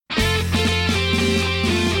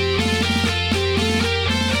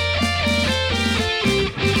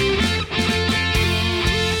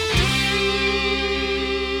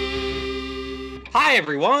Hi,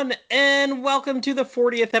 everyone, and welcome to the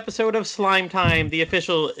 40th episode of Slime Time, the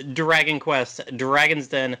official Dragon Quest Dragon's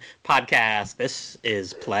Den podcast. This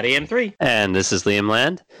is Palladium 3. And this is Liam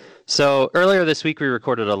Land. So earlier this week, we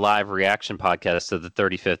recorded a live reaction podcast to the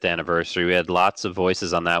 35th anniversary. We had lots of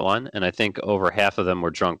voices on that one, and I think over half of them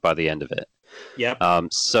were drunk by the end of it. Yep.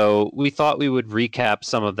 So we thought we would recap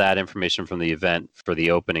some of that information from the event for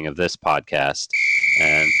the opening of this podcast.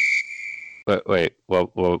 And wait, what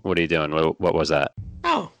are you doing? What was that?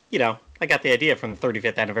 Oh, I got the idea from the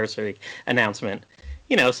 35th anniversary announcement.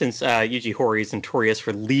 Since Yuji Horii is notorious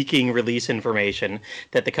for leaking release information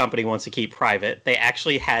that the company wants to keep private, they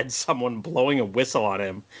actually had someone blowing a whistle on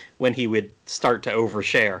him when he would start to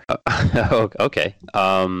overshare. Okay.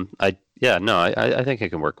 I think I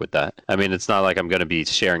can work with that. I mean, it's not like I'm going to be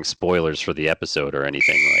sharing spoilers for the episode or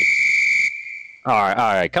anything. All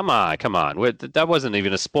right, come on. That wasn't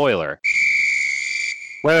even a spoiler.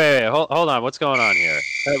 Wait, hold on. What's going on here?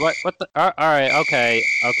 What the? All right, okay,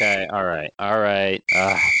 all right. All right,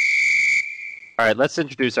 let's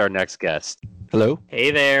introduce our next guest. Hello?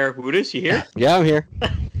 Hey there, Woodus, you here? Yeah, I'm here.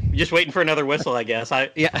 You're just waiting for another whistle, I guess. I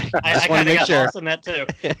kind of got lost in that, too.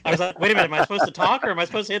 I was like, wait a minute, am I supposed to talk or am I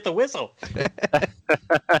supposed to hit the whistle?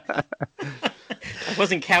 I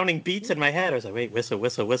wasn't counting beats in my head. I was like, wait, whistle.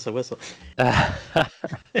 Well,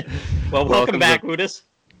 welcome back, Woodus.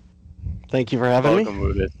 Thank you for having me.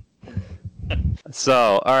 Welcome,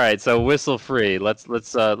 So, all right, so Whistle Free. Let's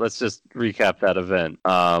just recap that event.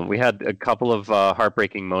 We had a couple of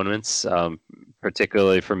heartbreaking moments,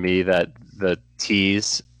 particularly for me, that the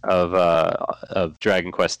tease of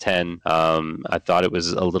Dragon Quest X. I thought it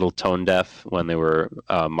was a little tone deaf when they were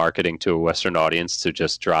marketing to a Western audience to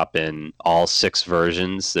just drop in all 6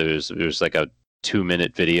 versions. There was like a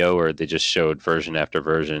 2-minute video where they just showed version after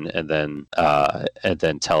version and then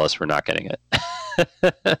tell us we're not getting it.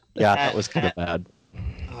 Yeah, that was kind of bad.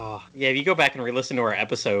 Oh, yeah, if you go back and re-listen to our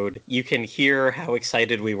episode, you can hear how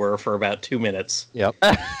excited we were for about 2 minutes. Yep.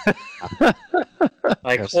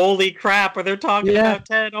 Holy crap, are they talking about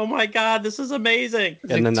 10? Oh my god, this is amazing.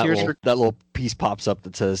 And then that little piece pops up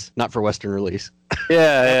that says, not for Western release.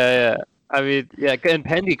 Yeah. I mean, yeah, and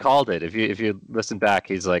Pendy called it. If you listen back,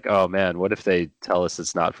 he's like, "Oh man, what if they tell us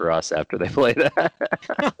it's not for us after they play that?"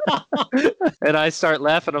 And I start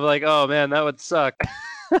laughing. I'm like, "Oh man, that would suck."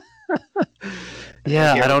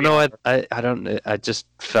 Yeah, I don't know. I just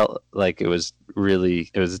felt like it was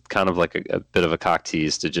kind of like a bit of a cock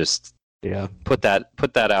tease to just put that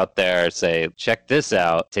out there. Say, check this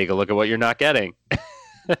out. Take a look at what you're not getting.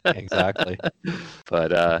 Exactly.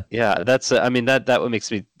 But that's what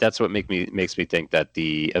makes me think that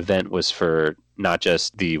the event was for not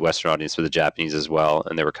just the Western audience, but the Japanese as well,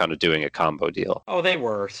 and they were kind of doing a combo deal. Oh, they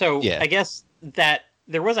were. So I guess that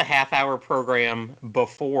there was a half-hour program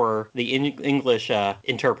before the English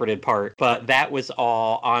interpreted part, but that was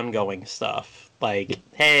all ongoing stuff. Like,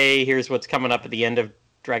 hey, here's what's coming up at the end of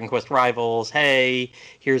Dragon Quest Rivals. Hey,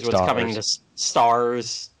 here's what's coming to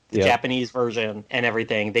Stars. The Japanese version and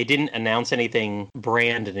everything. They didn't announce anything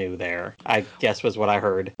brand new there, I guess was what I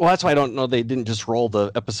heard. Well, that's why I don't know they didn't just roll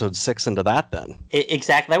the episode 6 into that then.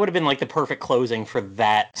 Exactly. That would have been like the perfect closing for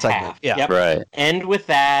that segment. Half. Yeah. Yep. Right. End with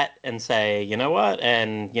that and say, you know what?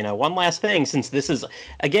 And, one last thing, since this is,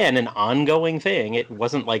 again, an ongoing thing, it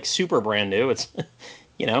wasn't like super brand new. It's,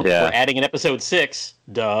 we're adding an episode 6.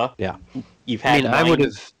 Duh. Yeah. You've had I would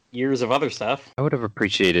have years of other stuff. I would have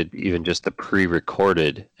appreciated even just the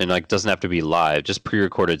pre-recorded, and doesn't have to be live, just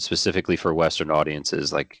pre-recorded specifically for Western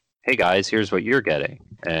audiences. Like, hey guys, here's what you're getting.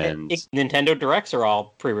 And Nintendo Directs are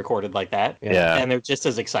all pre-recorded like that. Yeah. And they're just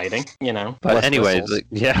as exciting, But anyway,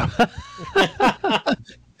 yeah.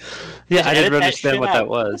 Yeah, I didn't understand what that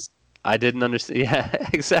was. I didn't understand. Yeah,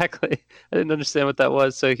 exactly. I didn't understand what that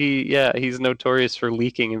was. So he's notorious for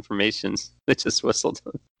leaking information. They just whistled.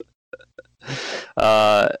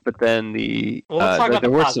 But then let's talk about the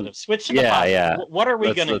positive. Switch to the positive. Yeah. What are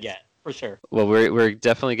we going to get for sure? Well, we're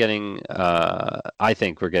definitely getting. I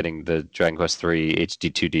think we're getting the Dragon Quest 3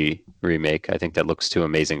 HD 2D remake. I think that looks too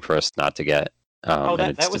amazing for us not to get.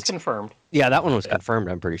 That was confirmed. Yeah, that one was confirmed.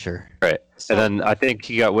 I'm pretty sure. Right, and then I think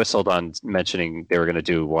he got whistled on mentioning they were going to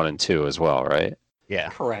do 1 and 2 as well, right? Yeah.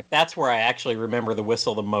 Correct. That's where I actually remember the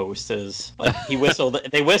whistle the most is like he whistled,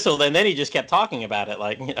 they whistled, and then he just kept talking about it.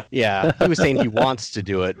 Like, Yeah. He was saying he wants to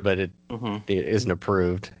do it, but it isn't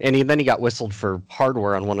approved. And then he got whistled for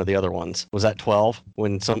hardware on one of the other ones. Was that 12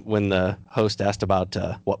 when the host asked about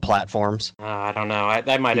what platforms? I don't know.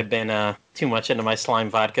 That might have been too much into my slime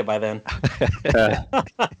vodka by then.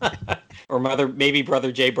 Or maybe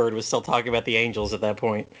Brother Jaybird was still talking about the Angels at that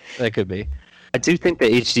point. That could be. I do think the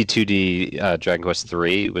HD 2D Dragon Quest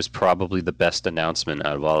 3 was probably the best announcement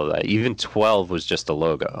out of all of that. Even 12 was just a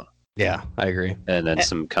logo. Yeah, I agree. And then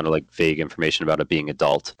some kind of like vague information about it being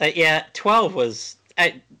adult. 12 was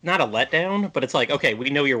not a letdown, but it's like, okay, we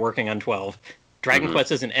know you're working on 12. Dragon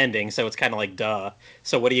Quest isn't ending, so it's kind of like, duh.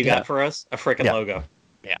 So what do you got for us? A freaking logo.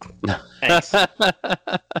 Yeah. Thanks.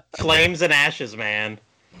 Flames and ashes, man.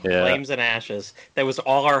 Yeah. Flames and ashes. That was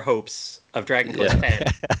all our hopes of Dragon Quest 10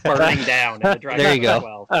 burning down in the Dragon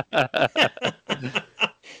Quest 12.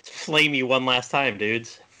 Flame you one last time,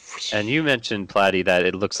 dudes. And you mentioned, Platty, that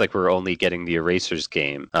it looks like we're only getting the Erasers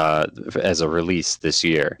game as a release this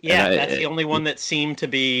year. Yeah, that's the only one that seemed to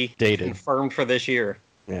be dated, confirmed for this year.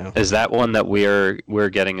 Yeah. Is that one that we're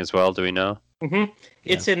getting as well? Do we know? Mm-hmm.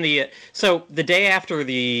 It's in the so the day after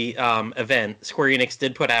the event, Square Enix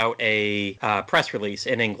did put out a press release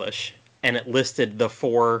in English, and it listed the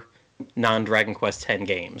 4 non-Dragon Quest X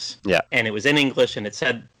games. Yeah, and it was in English, and it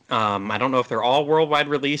said, I don't know if they're all worldwide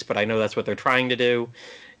release, but I know that's what they're trying to do.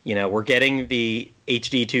 You know, we're getting the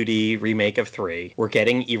HD 2D remake of 3. We're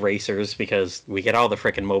getting Erasers because we get all the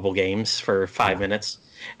frickin' mobile games for 5 minutes.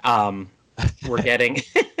 We're getting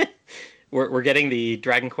we're getting the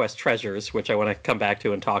Dragon Quest Treasures, which I want to come back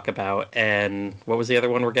to and talk about. And what was the other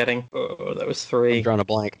one we're getting? Oh, that was 3. I'm drawing a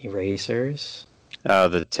blank. Erasers.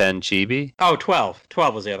 The 10 chibi? Oh, 12.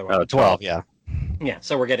 12 was the other one. Oh, 12, yeah. Yeah,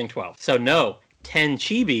 so we're getting 12. So no, 10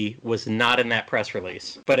 chibi was not in that press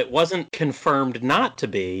release, but it wasn't confirmed not to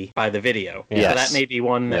be by the video. Yes. So that may be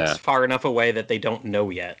one that's far enough away that they don't know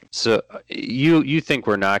yet. So you think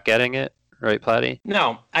we're not getting it, right, Platty?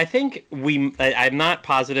 No, I think I'm not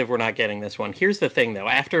positive we're not getting this one. Here's the thing, though.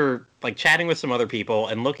 After like chatting with some other people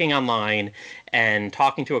and looking online and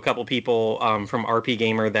talking to a couple people from RP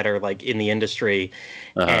Gamer that are like in the industry,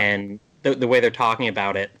 and the way they're talking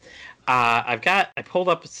about it, I pulled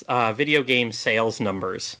up video game sales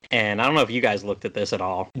numbers, and I don't know if you guys looked at this at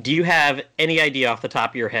all. Do you have any idea off the top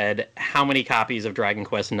of your head how many copies of Dragon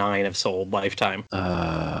Quest IX have sold lifetime?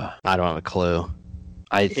 I don't have a clue.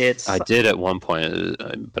 I did at one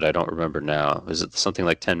point, but I don't remember now. Is it something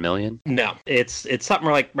like 10 million? No, it's something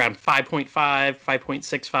like around 5.5,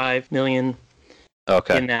 5.65 million.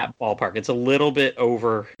 Okay. In that ballpark. It's a little bit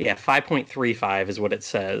over, 5.35 is what it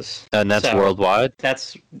says. And that's worldwide?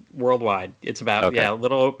 That's worldwide. It's about, about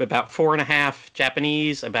 4.5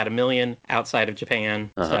 Japanese, about 1 million outside of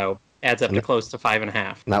Japan. So adds up to close to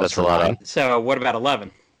 5.5. That's a lot. So what about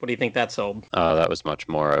 11? What do you think that sold? That was much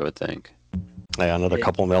more, I would think. Yeah, another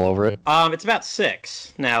couple mil over it. It's about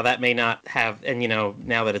 6. Now that may not have, and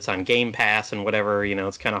now that it's on Game Pass and whatever,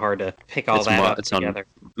 it's kind of hard to pick all that up together.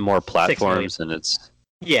 On more platforms, and it's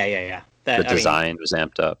the design was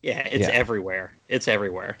amped up. Yeah, it's everywhere. It's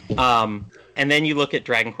everywhere. And then you look at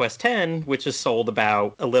Dragon Quest X, which has sold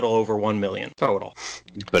about a little over 1 million total.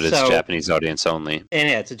 But it's Japanese audience only. And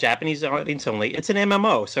it's a Japanese audience only. It's an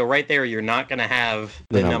MMO, so right there you're not going to have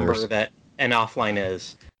the number that an offline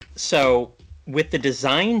is. So with the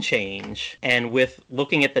design change and with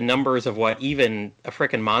looking at the numbers of what even a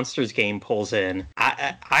frickin' Monsters game pulls in,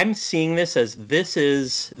 I'm seeing this as this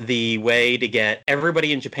is the way to get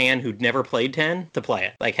everybody in Japan who'd never played 10 to play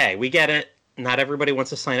it. Like, hey, we get it. Not everybody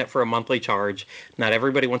wants to sign up for a monthly charge. Not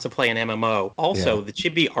everybody wants to play an MMO. Also, the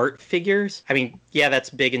chibi art figures, I mean,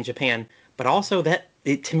 that's big in Japan, but also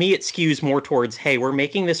to me, it skews more towards, hey, we're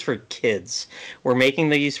making this for kids. We're making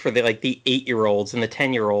these for the 8-year-olds and the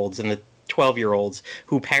 10-year-olds and the 12-year-olds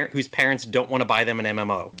whose parents don't want to buy them an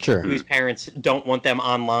MMO. Sure. Whose parents don't want them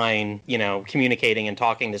online, communicating and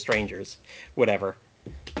talking to strangers, whatever.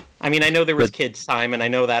 I mean, I know there was kids' time, and I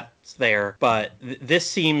know that's there, but this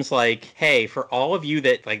seems like, hey, for all of you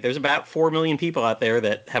that, there's about 4 million people out there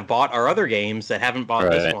that have bought our other games that haven't bought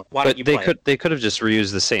this one. Why don't you play it? They could have just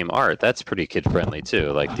reused the same art. That's pretty kid-friendly,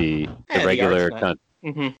 too. Like the regular kind of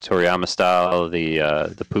Toriyama style, the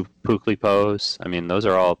Pukli pose. I mean, those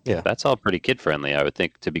are all. Yeah. That's all pretty kid friendly, I would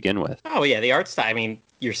think, to begin with. Oh yeah, the art style. I mean,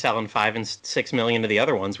 you're selling 5 and 6 million to the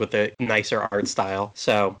other ones with the nicer art style.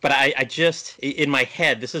 So, but I just in my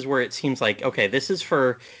head, this is where it seems like, okay, this is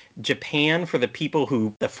for Japan, for the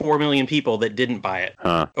 4 million people that didn't buy it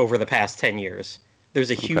over the past 10 years. There's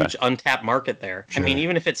a huge untapped market there. Sure. I mean,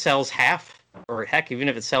 even if it sells half, or heck, even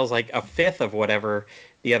if it sells like a fifth of whatever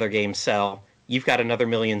the other games sell, you've got another 1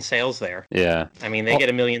 million sales there. Yeah. I mean, they get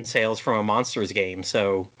 1 million sales from a Monsters game,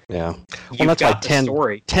 so yeah. Well, that's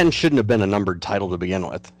why 10 shouldn't have been a numbered title to begin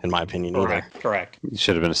with, in my opinion. Correct. It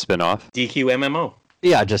should have been a spin-off. DQ MMO.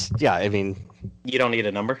 Yeah, I mean... You don't need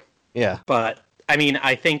a number. Yeah. But I mean,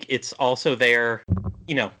 I think it's also there,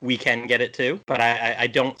 we can get it too, but I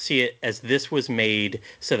don't see it as this was made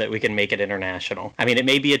so that we can make it international. I mean, it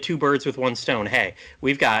may be a two birds with one stone. Hey,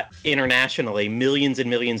 we've got internationally millions and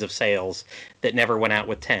millions of sales that never went out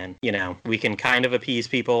with 10. We can kind of appease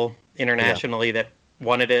people internationally that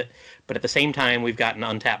wanted it, but at the same time, we've got an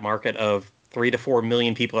untapped market of 3 to 4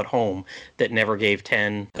 million people at home that never gave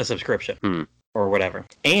 10 a subscription. Or whatever.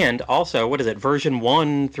 And also, what is it? Version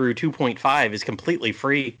 1 through 2.5 is completely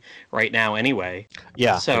free right now anyway.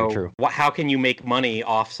 Yeah, so true. How can you make money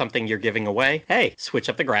off something you're giving away? Hey, switch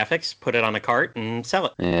up the graphics, put it on a cart, and sell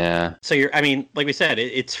it. Yeah. So like we said,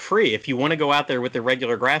 it's free. If you want to go out there with the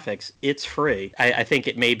regular graphics, it's free. I think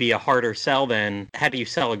it may be a harder sell than how do you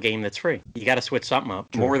sell a game that's free? You got to switch something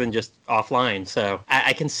up more than just offline. So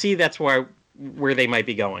I can see that's where they might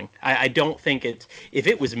be going. I don't think if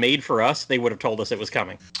it was made for us, they would have told us it was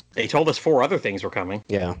coming. They told us 4 other things were coming.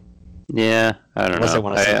 Yeah. Yeah, I don't know. Unless they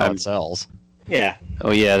want to see how it sells. Yeah.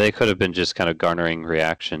 Oh yeah, they could have been just kind of garnering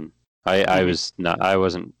reaction. I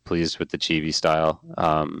wasn't pleased with the chibi style,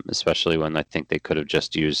 especially when I think they could have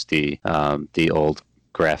just used the old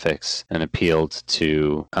graphics and appealed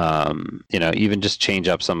to even just change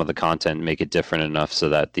up some of the content and make it different enough so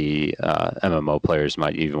that the MMO players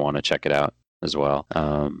might even want to check it out as well.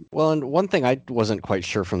 Well, and one thing I wasn't quite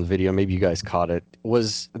sure from the video, maybe you guys caught it,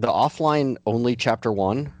 was the offline only chapter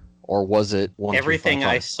 1, or was it 1 Everything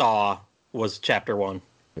I saw was chapter 1.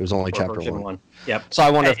 It was only chapter 1. Yep. So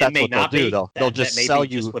I wonder if that's what they'll do, though. They'll just sell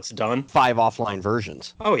you what's done. 5 offline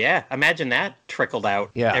versions. Oh, yeah. Imagine that trickled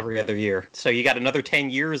out every other year. So you got another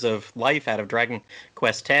 10 years of life out of Dragon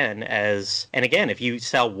Quest X and again, if you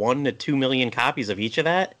sell 1 to 2 million copies of each of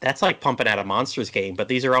that, that's like pumping out a Monsters game, but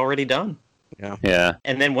these are already done. Yeah.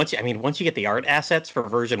 And then once you get the art assets for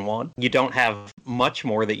version 1, you don't have much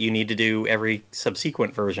more that you need to do every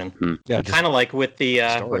subsequent version. Yeah, kind of like with the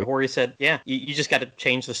what Hori said. Yeah, you just got to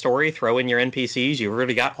change the story, throw in your NPCs. You've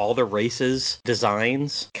already got all the races,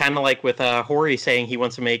 designs. Kind of like with Hori saying he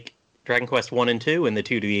wants to make Dragon Quest 1 and 2 in the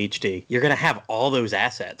 2D HD. You're going to have all those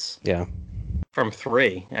assets. Yeah. From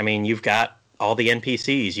 3. I mean, you've got all the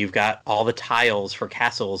NPCs. You've got all the tiles for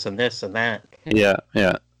castles and this and that. Yeah.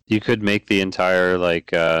 You could make the entire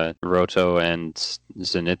Roto and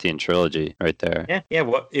Zenithian trilogy right there. Yeah.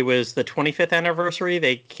 It was the 25th anniversary.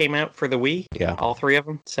 They came out for the Wii. Yeah. All 3 of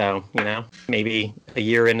them. So maybe a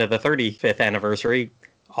year into the 35th anniversary,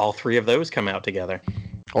 all 3 of those come out together.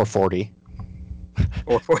 Or 40.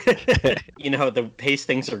 Or 40. The pace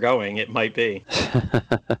things are going. It might be.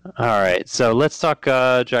 All right. So let's talk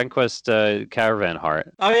Dragon Quest Caravan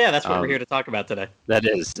Heart. Oh yeah, that's what we're here to talk about today. That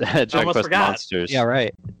is Dragon Quest Monsters. Yeah,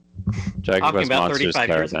 right. Dragon Quest Monsters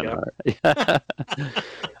Caravan Heart.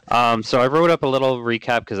 So I wrote up a little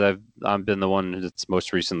recap because I've been the one that's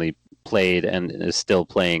most recently played and is still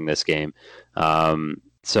playing this game.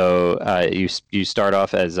 So you start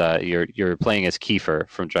off as you're playing as Kiefer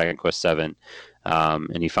from Dragon Quest VII,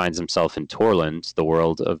 and he finds himself in Torland, the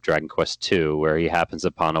world of Dragon Quest II, where he happens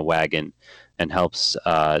upon a wagon and helps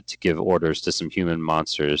to give orders to some human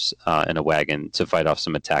monsters in a wagon to fight off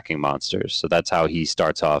some attacking monsters. So that's how he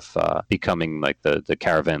starts off becoming like the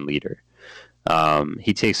caravan leader.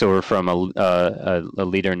 He takes over from a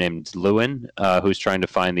leader named Lewin, who's trying to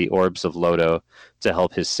find the orbs of Lodo to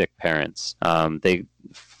help his sick parents. They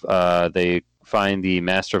find the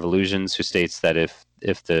Master of Illusions, who states that if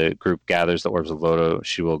the group gathers the orbs of Lodo,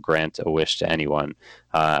 she will grant a wish to anyone,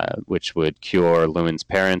 which would cure Lewin's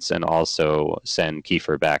parents and also send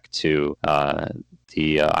Kiefer back to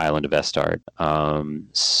the island of Estard.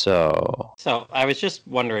 So I was just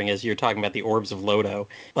wondering, as you're talking about the orbs of Lodo,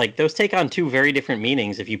 like those take on 2 very different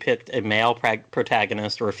meanings if you picked a male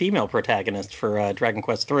protagonist or a female protagonist for Dragon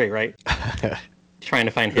Quest III, right? Trying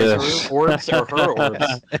to find his orbs or her orbs.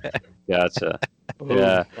 Gotcha.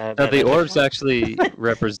 Yeah. Now, the orbs actually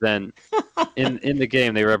represent in the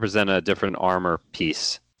game. They represent a different armor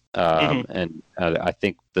piece, and I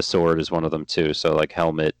think the sword is one of them too. So like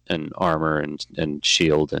helmet and armor and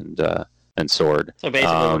shield and sword. So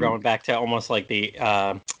basically, we're going back to almost like the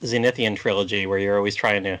Zenithian trilogy, where you're always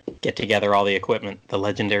trying to get together all the equipment, the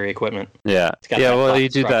legendary equipment. Yeah. Yeah. Well, you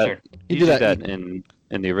do that. You do that in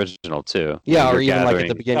the original too. Yeah, or even like at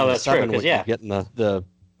the beginning of 7 when you're getting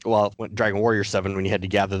Dragon Warrior 7 when you had to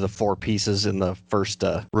gather the 4 pieces in the first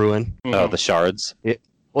ruin. Oh, the shards.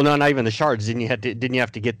 Well, no, not even the shards. Didn't you have to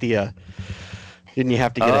get the? Didn't you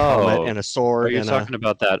have to get a helmet and a sword? You're talking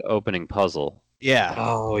about that opening puzzle. Yeah.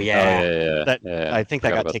 Oh yeah. I think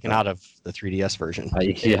that got taken out of the 3DS version.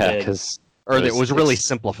 Yeah, because. Or it was really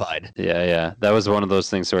simplified. Yeah. That was one of those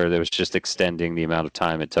things where it was just extending the amount of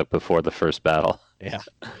time it took before the first battle. Yeah.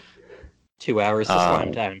 2 hours to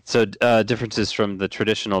slime time. So differences from the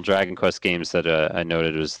traditional Dragon Quest games that I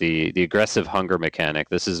noted was the aggressive hunger mechanic.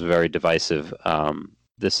 This is very divisive.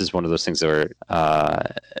 This is one of those things where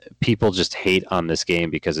people just hate on this game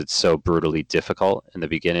because it's so brutally difficult in the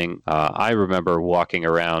beginning. I remember walking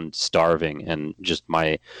around starving and just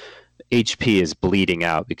my HP is bleeding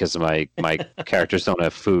out because my characters don't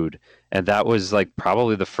have food. And that was like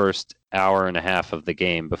probably the first hour and a half of the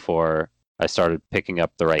game before I started picking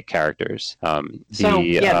up the right characters.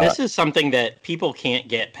 This is something that people can't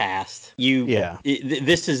get past.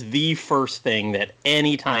 This is the first thing that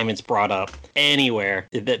anytime it's brought up anywhere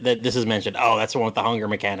that this is mentioned. Oh, that's the one with the hunger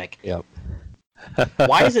mechanic. Yep.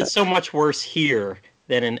 Why is it so much worse here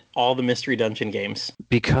than in all the Mystery Dungeon games?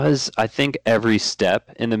 Because I think every step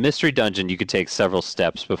in the Mystery Dungeon, you could take several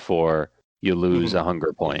steps before you lose a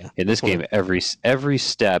hunger point. In this game, every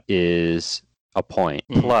step is a point.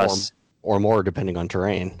 Plus. Or more, depending on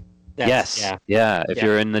terrain. If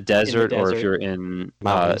you're in the desert, or if you're in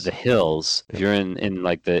the hills, if you're in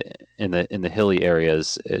like the hilly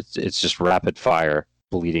areas, it's just rapid fire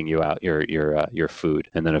bleeding you out your food,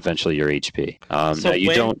 and then eventually your HP.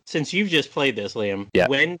 Since you've just played this, Liam.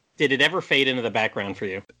 When did it ever fade into the background for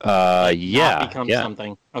you? Become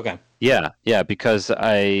something. Okay. Yeah, because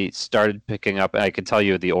I started picking up, I can tell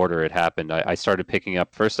you the order it happened. I started picking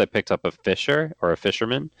up, first I picked up a fisher or a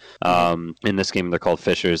fisherman. In this game, they're called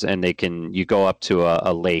fishers, and you go up to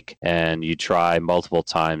a lake and you try multiple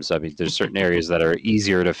times. I mean, there's certain areas that are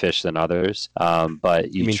easier to fish than others,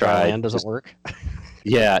 but you try. Dry land doesn't work?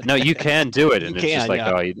 Yeah, no, you can do it, and it's just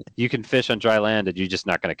like, you can fish on dry land, and you're just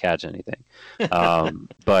not going to catch anything.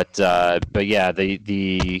 But yeah,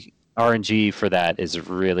 the RNG for that is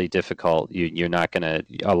really difficult. You're not going to,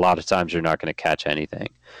 a lot of times you're not going to catch anything.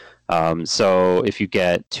 So if you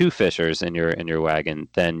get two fishers in your wagon,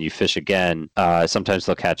 then you fish again. Sometimes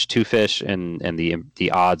they'll catch two fish, and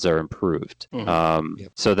the odds are improved.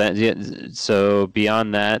 So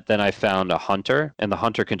beyond that, then I found a hunter, and the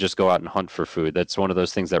hunter can just go out and hunt for food. That's one of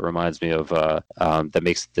those things that reminds me of that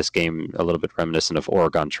makes this game a little bit reminiscent of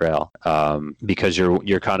Oregon Trail, because you're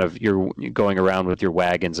going around with your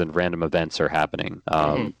wagons, and random events are happening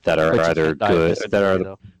that are either good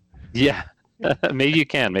yeah. Maybe you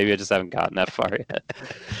can. Maybe I just haven't gotten that far yet.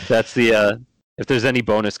 That's the if there's any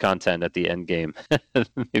bonus content at the end game,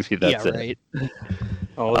 maybe that's it. Right.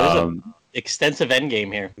 Oh, there's an extensive end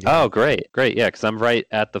game here. Oh, great. Yeah, because I'm right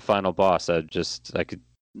at the final boss. I could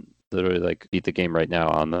literally like beat the game right now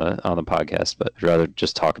on the podcast, but I'd rather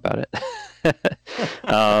just talk about it.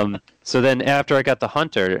 So then after I got the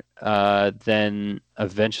hunter, then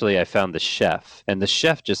eventually I found the chef, and the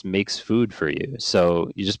chef just makes food for you. So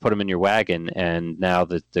you just put them in your wagon, and now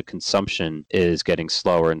the consumption is getting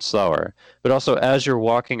slower and slower. But also, as you're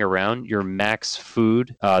walking around, your max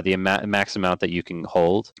food, the max amount that you can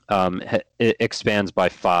hold, it expands by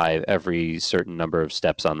 5 every certain number of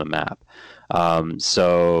steps on the map.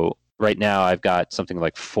 So right now, I've got something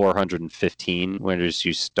like 415. Whereas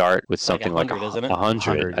you start with something like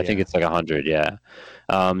 100. I think it's like 100. Yeah.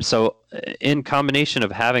 So in combination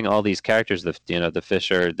of having all these characters, the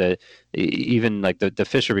fisher, even like the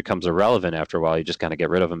fisher becomes irrelevant after a while. You just kind of get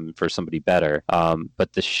rid of them for somebody better.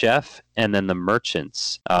 But the chef and then the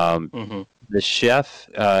merchants. The chef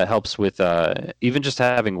helps with even just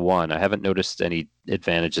having one. I haven't noticed any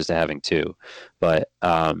advantages to having two, but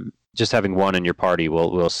just having one in your party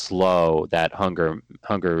will slow that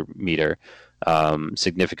hunger meter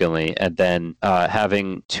significantly, and then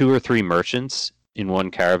having 2 or 3 merchants in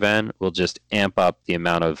one caravan will just amp up the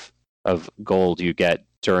amount of gold you get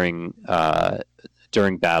during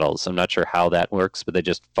battles. I'm not sure how that works, but they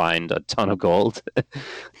just find a ton of gold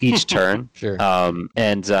each turn. Sure.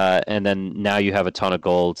 And then now you have a ton of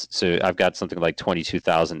gold. So I've got something like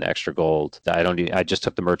 22,000 extra gold. I just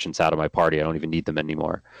took the merchants out of my party. I don't even need them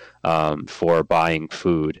anymore for buying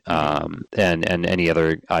food and any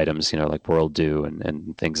other items, like World Dew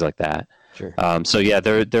and things like that. Sure. So yeah,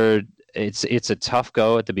 it's a tough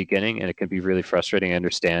go at the beginning, and it can be really frustrating. I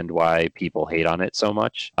understand why people hate on it so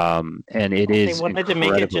much. And they wanted to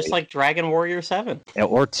make it just like Dragon Warrior 7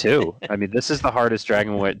 or 2. I mean, this is the hardest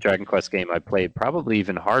Dragon Quest game I played, probably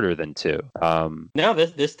even harder than 2. No,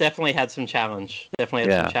 this definitely had some challenge.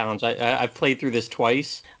 I've played through this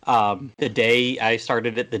twice. The day I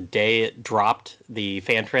started it, the day it dropped the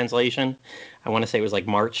fan translation, I want to say it was like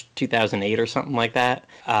March 2008 or something like that.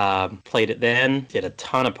 Played it then, did a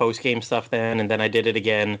ton of post-game stuff then, and then I did it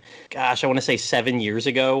again, I want to say 7 years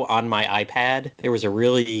ago on my iPad. There was a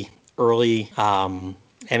really early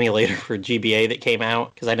emulator for GBA that came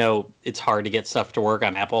out, because I know it's hard to get stuff to work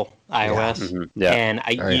on Apple iOS. Yeah. And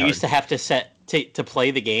you used to have to set to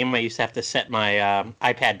play the game. I used to have to set my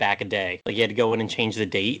iPad back a day. Like you had to go in and change the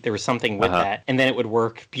date. There was something with that, and then it would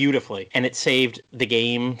work beautifully. And it saved the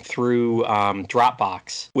game through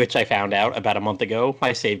Dropbox, which I found out about a month ago.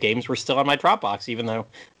 My save games were still on my Dropbox, even though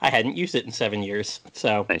I hadn't used it in 7 years.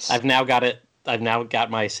 So nice. I've now got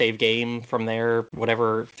my save game from there,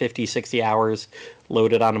 whatever, 50, 60 hours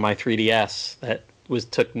loaded onto my 3DS. That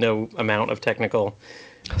took no amount of technical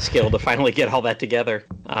skill to finally get all that together.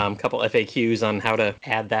 A couple FAQs on how to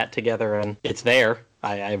add that together, and it's there.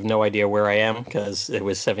 I have no idea where I am because it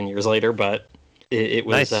was 7 year later, but it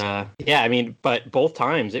was, nice. But both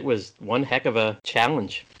times it was one heck of a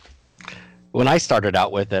challenge. When I started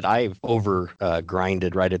out with it, I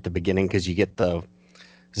grinded right at the beginning because you get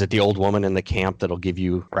is it the old woman in the camp that'll give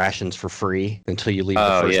you rations for free until you leave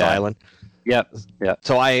the first island? Yep.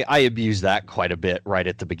 So I abused that quite a bit right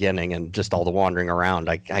at the beginning, and just all the wandering around.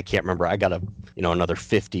 I can't remember. I got another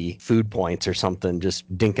 50 food points or something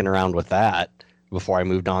just dinking around with that before I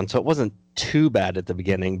moved on. So it wasn't too bad at the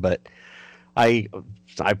beginning, but I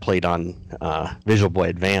played on Visual Boy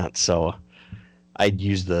Advance, so I'd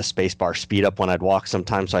use the spacebar speed up when I'd walk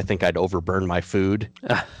sometimes, so I think I'd overburn my food.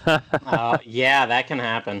 Yeah, that can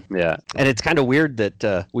happen. Yeah. And it's kind of weird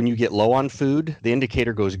that when you get low on food, the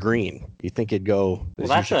indicator goes green. You think it'd go,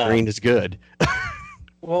 green is good.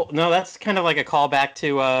 Well, no, that's kind of like a callback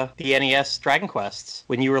to the NES Dragon Quests.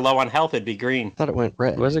 When you were low on health, it'd be green. I thought it went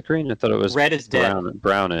red. Was it green? I thought it was red is dead.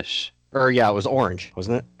 Brownish. Or yeah, it was orange,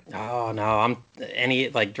 wasn't it? Oh no, I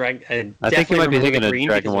think you might be thinking of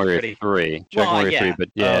Dragon Warrior 3. Dragon Warrior 3, but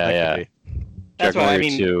yeah. That's why I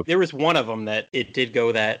mean. 2. There was one of them that it did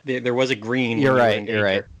go that there was a green. You're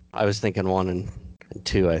right. I was thinking 1 and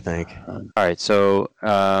 2, I think. All right, so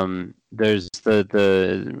there's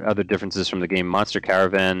the other differences from the game. Monster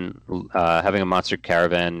Caravan, having a Monster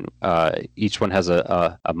Caravan, each one has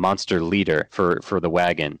a monster leader for the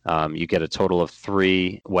wagon. You get a total of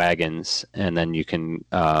 3 wagons, and then you can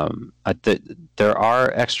there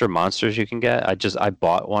are extra monsters you can get. I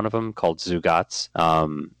bought one of them called Zugats.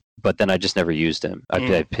 But then I just never used him.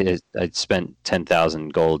 I spent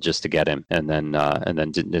 10,000 gold just to get him, and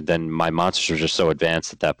then my monsters were just so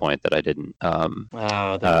advanced at that point that I didn't. I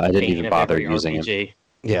didn't even bother using him.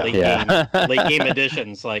 Yeah, late game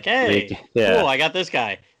additions, like, hey, cool, I got this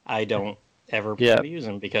guy. I don't ever use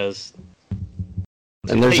him because.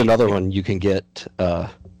 And there's another one you can get. I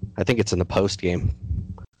think it's in the post game.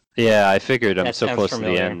 Yeah, I figured I'm so close to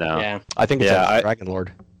the end now. Yeah. I think it's Dragon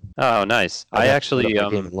Lord. Oh, nice! I actually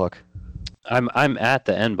look. I'm at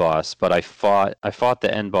the end boss, but I fought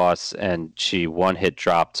the end boss, and she one hit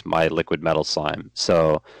dropped my liquid metal slime.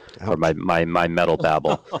 So, or my metal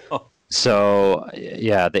babble. So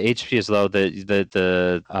yeah, the HP is low.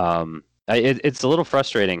 It's a little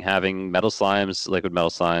frustrating having metal slimes, liquid metal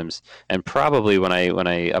slimes, and probably when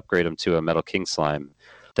I upgrade them to a metal king slime,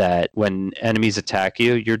 that when enemies attack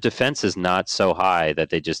you, your defense is not so high that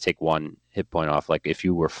they just take 1 hit point off. Like if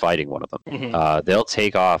you were fighting one of them, they'll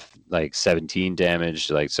take off like 17 damage.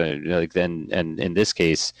 Then, and in this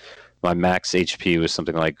case, my max HP was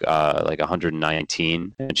something like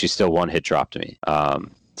 119, and she still 1 hit dropped me.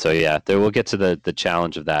 So yeah, there we'll get to the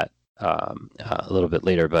challenge of that a little bit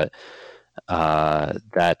later, but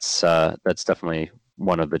that's definitely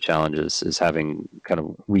one of the challenges, is having kind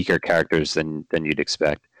of weaker characters than you'd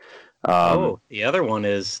expect. The other one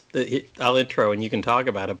is I'll intro and you can talk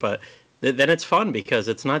about it, but then it's fun because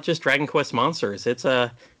it's not just Dragon Quest monsters; it's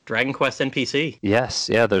a Dragon Quest NPC. Yes,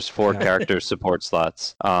 yeah. There's 4 character support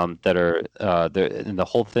slots that are and the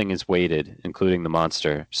whole thing is weighted, including the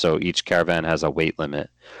monster. So each caravan has a weight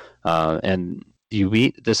limit, and you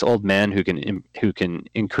meet this old man who can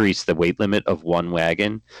increase the weight limit of 1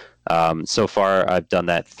 wagon. So far, I've done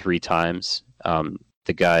that 3 times.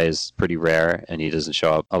 The guy is pretty rare, and he doesn't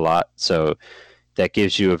show up a lot. So that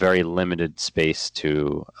gives you a very limited space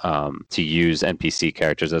to use NPC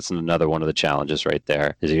characters. That's another one of the challenges right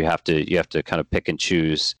there. Is you have to kind of pick and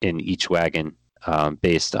choose in each wagon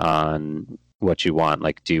based on what you want.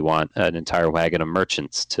 Like, do you want an entire wagon of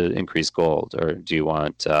merchants to increase gold, or do you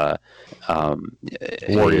want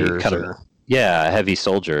warriors? A heavy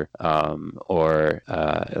soldier, or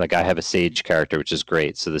like I have a sage character, which is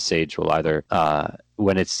great. So the sage will either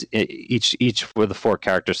when it's each of the 4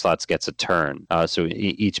 character slots gets a turn. So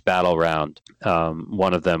each battle round,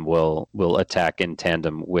 one of them will attack in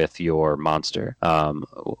tandem with your monster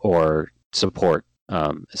or support.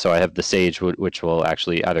 So I have the sage, which will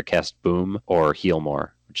actually either cast boom or heal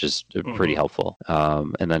more. which is pretty helpful.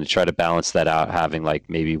 And then to try to balance that out, having like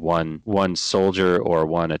maybe one soldier or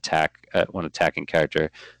one attacking character.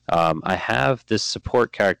 I have this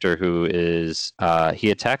support character who is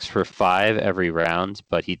he attacks for 5 every round,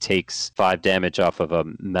 but he takes 5 damage off of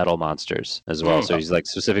metal monsters as well. So he's like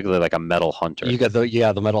specifically like a metal hunter. You got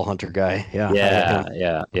the metal hunter guy.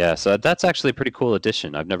 Yeah. So that's actually a pretty cool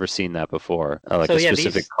addition. I've never seen that before. Like a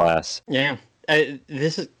specific class. Yeah.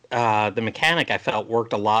 This is the mechanic I felt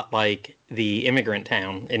worked a lot like the immigrant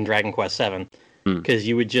town in Dragon Quest VII. Because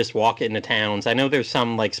you would just walk into towns. I know there's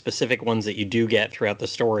some like specific ones that you do get throughout the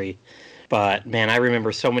story, but man, I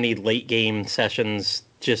remember so many late game sessions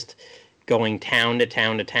just going town to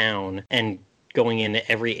town to town and going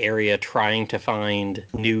into every area trying to find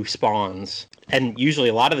new spawns. And usually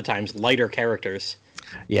a lot of the times lighter characters.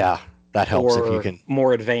 Yeah, that helps if you can.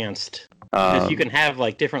 More advanced. Because you can have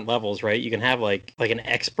like different levels, right? You can have like an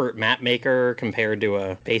expert map maker compared to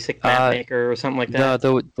a basic map maker or something like that.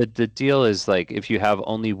 No, the deal is like if you have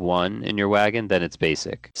only one in your wagon, then it's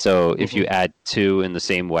basic. So if you add 2 in the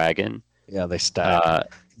same wagon, they stack.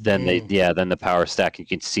 Then then the power stack. You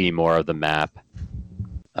can see more of the map.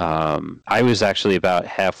 I was actually about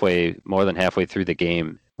more than halfway through the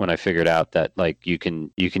game when I figured out that like you can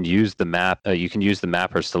use the map, you can use the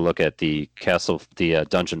mappers to look at the castle, the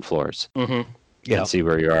dungeon floors, and see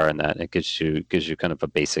where you are in that. It gives you kind of a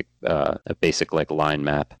basic like line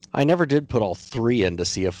map. I never did put all 3 in to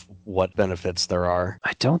see what benefits there are.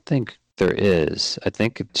 I don't think there is. I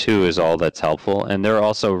think 2 is all that's helpful, and they're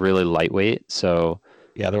also really lightweight. So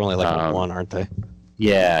they're only like 1, aren't they?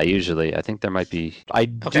 Yeah, usually. I think there might be... I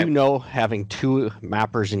do know having 2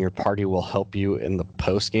 mappers in your party will help you in the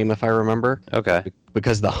post-game, if I remember. Okay.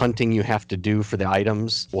 Because the hunting you have to do for the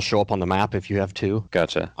items will show up on the map if you have 2.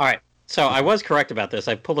 Gotcha. All right. So I was correct about this.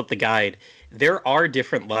 I pulled up the guide. There are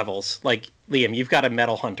different levels. Like, Liam, you've got a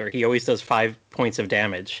metal hunter. He always does 5 points of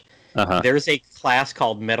damage. There's a class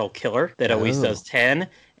called Metal Killer that always does 10,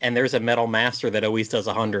 and there's a Metal Master that always does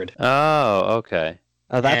 100. Oh, okay.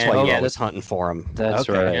 Oh, that's why you was hunting for him. That's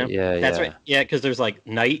right. Yeah, that's right. Yeah, because there's like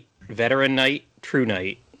Knight, Veteran Knight, True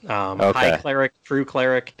Knight, High Cleric, True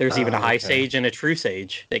Cleric. There's even a High Sage and a True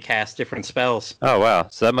Sage that cast different spells. Oh wow!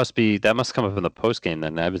 So that must come up in the post game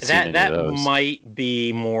then. I haven't seen any of those. That might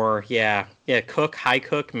be more. Yeah. Cook, High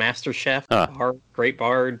Cook, Master Chef, Bard, Great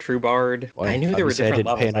Bard, True Bard. Well, I knew there were different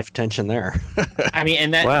levels. I didn't pay enough attention there. I mean,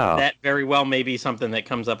 and that very well may be something that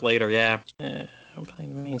comes up later. Yeah. I'm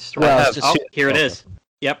playing the main story. Here it is.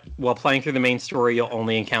 Yep. While playing through the main story, you'll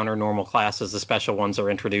only encounter normal classes. The special ones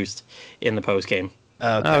are introduced in the post game.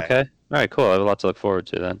 Okay. All right. Cool. I have a lot to look forward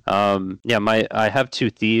to then. I have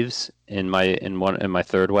 2 thieves in my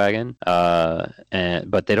 3rd wagon,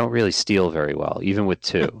 but they don't really steal very well, even with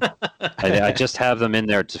 2. I just have them in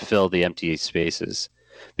there to fill the empty spaces,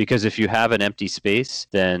 because if you have an empty space,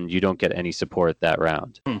 then you don't get any support that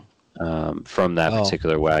round. From that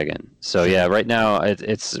particular wagon. So right now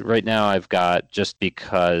I've got, just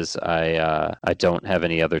because I don't have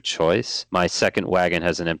any other choice, my 2nd wagon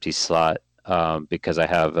has an empty slot because I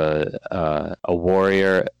have a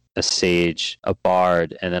warrior, a sage, a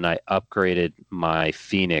bard, and then I upgraded my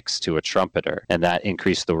phoenix to a trumpeter, and that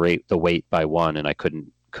increased the weight by 1, and I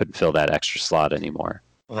couldn't fill that extra slot anymore.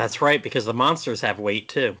 Well, that's right, because the monsters have weight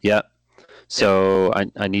too. Yep. So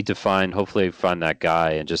I need to hopefully find that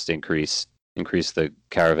guy and just increase the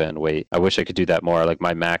caravan weight. I wish I could do that more. Like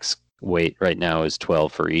my max weight right now is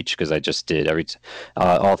 12 for each, because I just did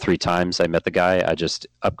all 3 times I met the guy. I just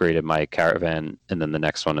upgraded my caravan, and then the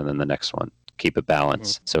next one, and then the next one. Keep it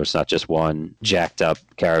balanced, so it's not just one jacked up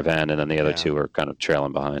caravan and then the other 2 are kind of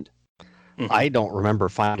trailing behind. I don't remember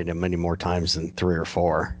finding him many more times than 3 or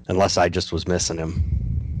 4, unless I just was missing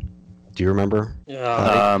him. Do you remember?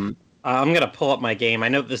 I'm going to pull up my game. I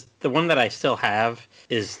know the one that I still have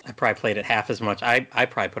is, I probably played it half as much. I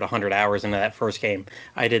probably put 100 hours into that first game.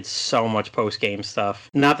 I did so much post-game stuff.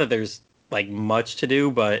 Not that there's like much to do,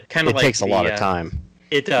 but kind of it takes a lot of time.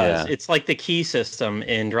 It does. Yeah. It's like the key system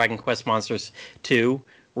in Dragon Quest Monsters 2,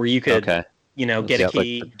 where you could get a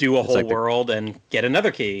key, do a whole world, and get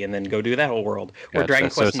another key, and then go do that whole world. Or Dragon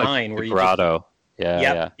Quest 9, where you grotto.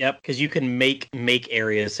 Yep, because you can make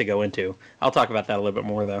areas to go into. I'll talk about that a little bit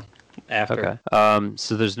more though after. Okay.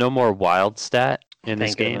 So there's no more wild stat in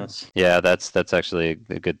this game. Goodness. Yeah, that's actually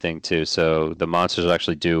a good thing too. So the monsters will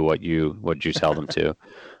actually do what you tell them to.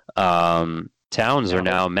 Towns are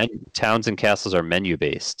now towns and castles are menu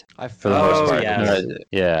based for the Oh, most part. yes.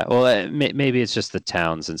 Yeah. Well, maybe it's just the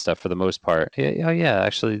towns and stuff for the most part. Yeah. Oh, yeah.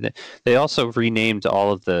 Actually, they also renamed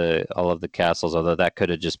all of the castles, although that could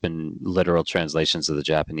have just been literal translations of the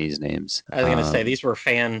Japanese names. I was going to say this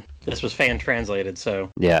was fan translated, so.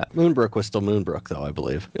 Yeah. Moonbrook was still Moonbrook, though, I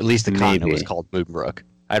believe. At least the continent was called Moonbrook.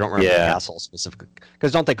 I don't remember the castle specifically.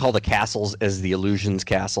 Because don't they call the castles as the Illusions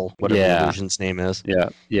Castle? Whatever the Illusions name is. Yeah.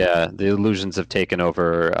 Yeah. The Illusions have taken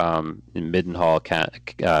over in Midenhall,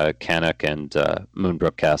 Cannock, and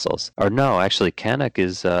Moonbrook castles. Or no, actually, Cannock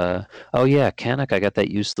is... Cannock, I got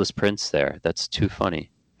that useless prince there. That's too funny.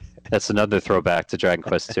 That's another throwback to Dragon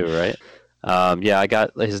Quest II, right? I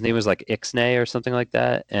got his name was like Ixnay or something like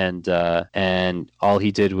that, and all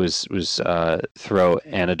he did was throw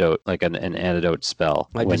antidote, like an antidote spell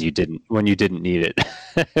when you didn't need it.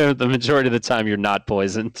 The majority of the time, you're not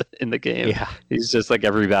poisoned in the game. Yeah, he's just like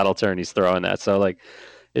every battle turn he's throwing that. So like.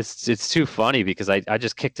 It's too funny because I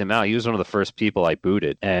just kicked him out. He was one of the first people I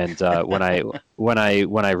booted, and when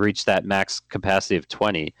I reached that max capacity of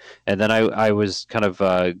 20, and then I was kind of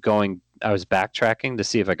I was backtracking to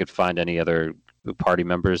see if I could find any other party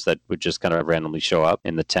members that would just kind of randomly show up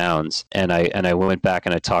in the towns, and I went back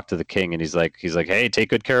and I talked to the king, and he's like, hey,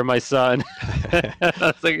 take good care of my son. I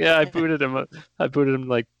was like, yeah, I booted him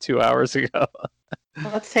like 2 hours ago.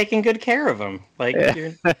 Well, that's taking good care of him. Like,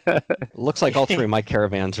 looks like all three of my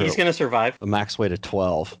caravans are. He's gonna survive. A max weight of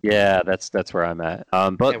 12. Yeah, that's where I'm at.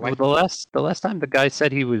 But the last time the guy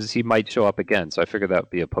said he might show up again, so I figured that would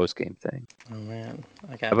be a post game thing. Oh man,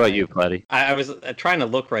 how about you, Pletty? I was trying to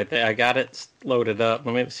look right there. I got it loaded up.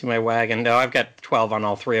 Let me see my wagon. No, I've got 12 on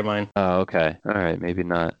all three of mine. Oh, okay. All right, maybe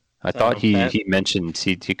not. I thought he mentioned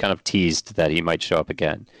he kind of teased that he might show up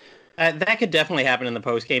again. That could definitely happen in the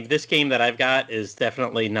post game. This game that I've got is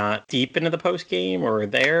definitely not deep into the post game or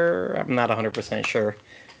there. I'm not 100% sure,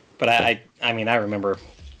 but I remember,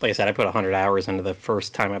 like I said, I put 100 hours into the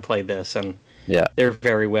first time I played this, and there are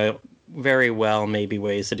very well maybe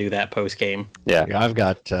ways to do that post game. Yeah, I've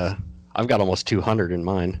got almost 200 in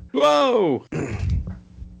mine. Whoa.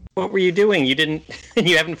 What were you doing?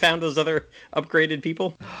 You haven't found those other upgraded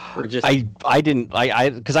people? Or just I didn't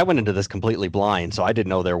because I went into this completely blind, so I didn't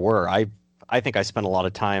know there were. I think I spent a lot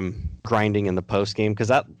of time grinding in the post game because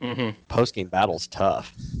that post game battle's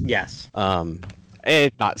tough. Yes.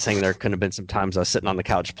 Not saying there couldn't have been some times I was sitting on the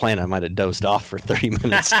couch playing. I might have dozed off for 30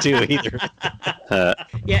 minutes too. Either.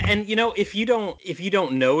 Yeah, and if you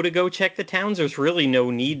don't know to go check the towns, there's really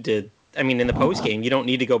no need to. I mean, in the post game, you don't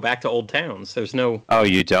need to go back to old towns. There's no. Oh,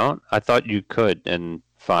 you don't? I thought you could and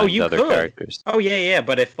find other characters. Oh yeah,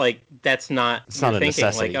 but if that's not. It's not a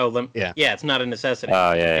necessity. Like, it's not a necessity.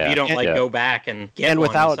 Oh yeah. If you don't go back and get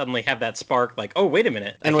one and suddenly have that spark, like, oh wait a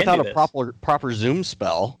minute. And without a proper zoom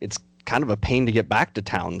spell, it's kind of a pain to get back to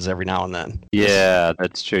towns every now and then. Yeah,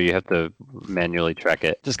 that's true. You have to manually track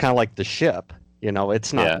it. Just kind of like the ship.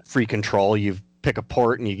 It's not free control. You pick a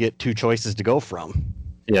port and you get two choices to go from.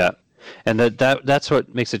 Yeah. And that's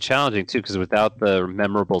what makes it challenging too, because without the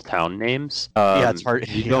memorable town names, it's hard.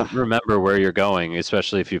 You don't remember where you're going,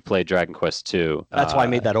 especially if you play Dragon Quest II. That's why I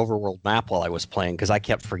made that overworld map while I was playing, because I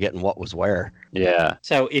kept forgetting what was where. Yeah.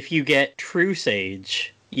 So if you get True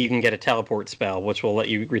Sage, you can get a teleport spell, which will let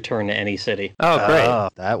you return to any city. Oh, great!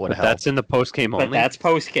 That would help. That's in the post game only. But that's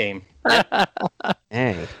post game.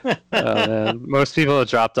 Dang. Most people have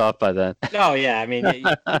dropped off by then. Oh yeah, I mean,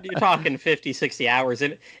 you're talking 50, 60 hours,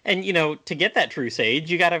 and to get that True Sage,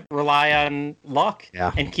 you got to rely on luck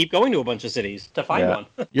and keep going to a bunch of cities to find one.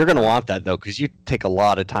 You're gonna want that though, because you take a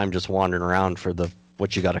lot of time just wandering around for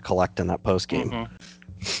what you got to collect in that post game.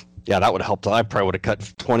 Mm-hmm. Yeah, that would have helped. I probably would have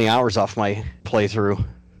cut 20 hours off my playthrough.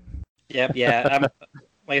 Yep, yeah.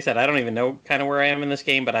 Like I said, I don't even know kind of where I am in this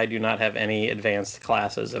game, but I do not have any advanced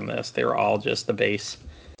classes in this. They're all just the base.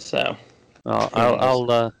 So,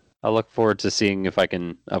 I'll look forward to seeing if I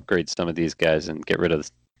can upgrade some of these guys and get rid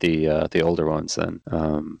of the older ones. Then,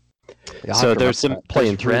 so there's some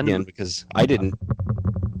playing through again because I didn't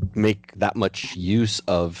make that much use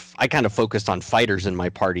of. I kind of focused on fighters in my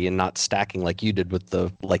party and not stacking like you did with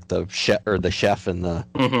the chef and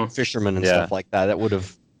the fisherman and stuff like that. That would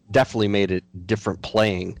have definitely made it different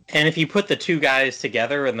playing. And if you put the two guys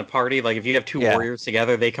together in the party, like if you have two warriors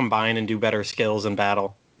together, they combine and do better skills in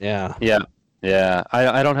battle. Yeah.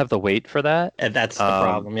 I don't have the weight for that. And that's the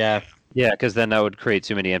problem. Yeah, because then that would create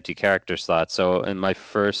too many empty character slots. So in my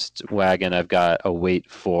first wagon, I've got a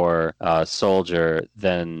weight 4 soldier,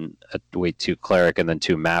 then a weight 2 cleric, and then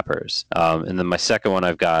 2 mappers. And then my second one,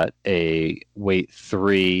 I've got a weight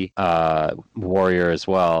 3 warrior as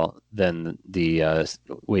well, then the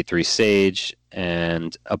weight 3 sage,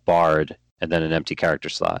 and a bard, and then an empty character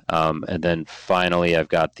slot. And then finally, I've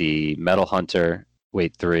got the Metal Hunter,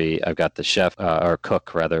 weight 3. I've got the chef or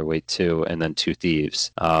cook rather, weight 2, and then 2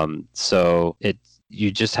 thieves. So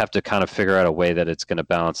you just have to kind of figure out a way that it's going to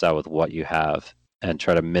balance out with what you have and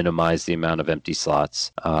try to minimize the amount of empty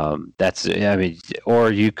slots.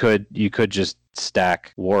 Or you could just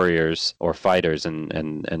stack warriors or fighters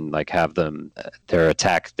and like have them their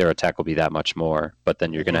attack will be that much more, but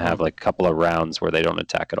then you're going to have like a couple of rounds where they don't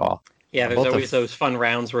attack at all. Yeah, there's always those fun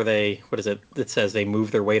rounds where it says they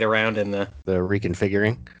move their weight around in the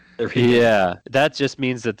reconfiguring. Yeah, that just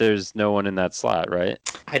means that there's no one in that slot, right?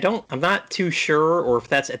 I'm not too sure, or if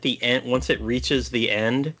that's at the end, once it reaches the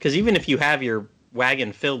end, because even if you have your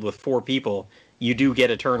wagon filled with 4 people, you do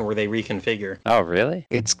get a turn where they reconfigure. Oh, really?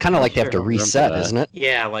 It's kind of like they have to reset, isn't it?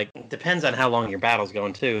 Yeah, like, depends on how long your battle's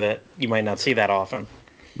going, too, that you might not see that often.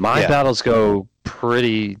 My battles go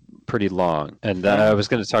pretty long, and I was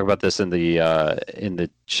going to talk about this in the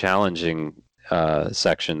challenging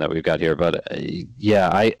section that we've got here, but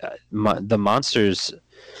the monsters,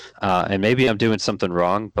 and maybe I'm doing something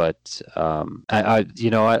wrong, but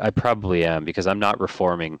I probably am, because I'm not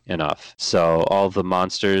reforming enough. So all the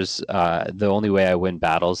monsters, the only way I win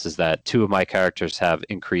battles is that 2 of my characters have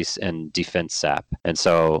increase in defense sap, and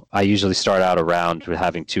so I usually start out a round with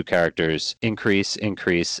having 2 characters increase,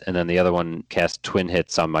 and then the other one cast twin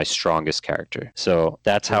hits on my strongest character. So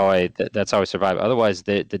that's how I survive. Otherwise,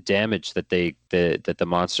 the damage that the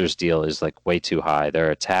monsters deal is like way too high.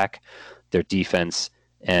 Their attack, their defense,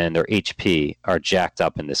 and their HP are jacked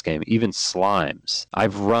up in this game. Even slimes.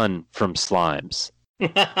 I've run from slimes.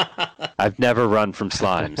 I've never run from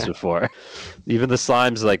slimes before. Even the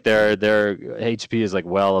slimes, like their HP is like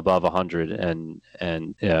well above 100, and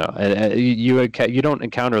you don't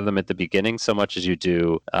encounter them at the beginning so much as you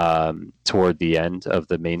do toward the end of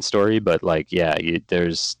the main story. But like,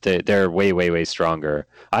 they're way stronger.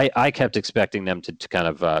 I kept expecting them to kind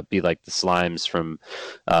of be like the slimes from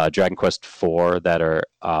Dragon Quest IV that are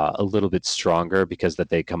a little bit stronger because that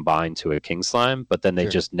they combine to a king slime, but then they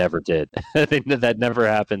just never did. That never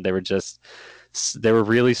happened. They were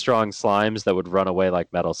really strong slimes that would run away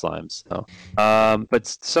like metal slimes. So, but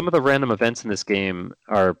some of the random events in this game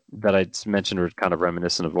that I mentioned were kind of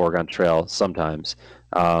reminiscent of Oregon Trail sometimes.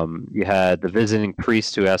 You had the visiting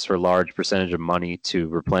priest who asked for a large percentage of money to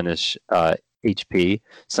replenish HP.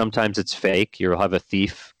 Sometimes it's fake. You'll have a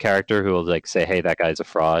thief character who will like say, "Hey, that guy's a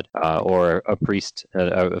fraud," or a priest,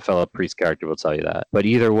 a fellow priest character will tell you that. But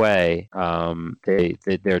either way,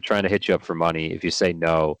 they're trying to hit you up for money. If you say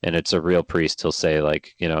no, and it's a real priest, he'll say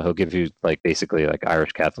like, he'll give you like basically like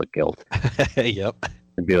Irish Catholic guilt. Yep.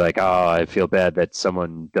 And be like, "Oh, I feel bad that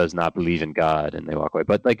someone does not believe in God," and they walk away.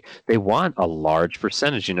 But like, they want a large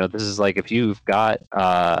percentage. This is like if you've got,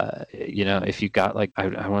 like,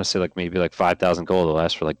 I want to say like maybe like 5,000 gold, it'll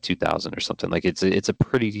last for like 2,000 or something. Like it's a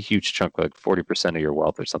pretty huge chunk, like 40% of your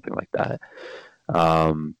wealth or something like that.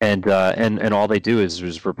 And all they do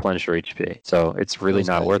is replenish your HP. So it's really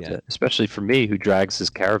not worth it, especially for me who drags his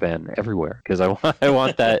caravan everywhere, because I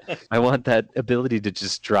want that ability to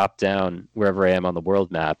just drop down wherever I am on the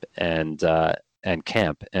world map and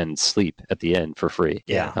camp and sleep at the inn for free.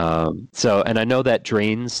 Yeah. So, and I know that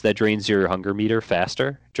drains your hunger meter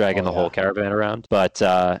faster, dragging the whole caravan around, but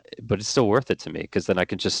it's still worth it to me, because then I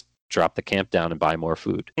can just drop the camp down and buy more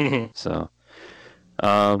food. Mm-hmm. So.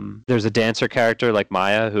 There's a dancer character like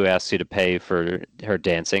Maya who asks you to pay for her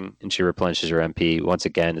dancing, and she replenishes your MP. Once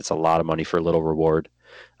again, it's a lot of money for a little reward.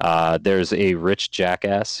 There's a rich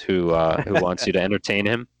jackass who wants you to entertain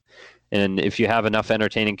him, and if you have enough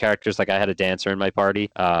entertaining characters, like I had a dancer in my party,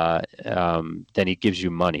 then he gives you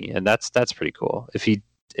money, and that's pretty cool.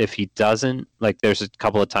 If he doesn't, like, there's a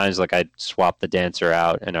couple of times like I swapped the dancer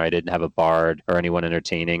out and I didn't have a bard or anyone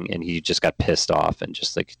entertaining, and he just got pissed off and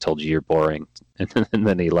just like told you you're boring, and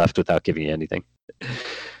then he left without giving you anything.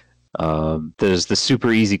 There's the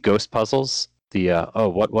super easy ghost puzzles.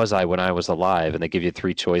 What was I when I was alive? And they give you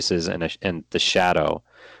 3 choices and the shadow,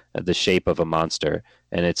 the shape of a monster,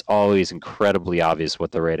 and it's always incredibly obvious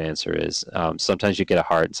what the right answer is. Sometimes you get a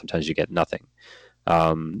heart and sometimes you get nothing.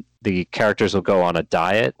 The characters will go on a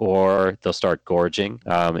diet or they'll start gorging.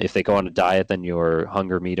 If they go on a diet, then your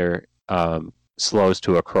hunger meter slows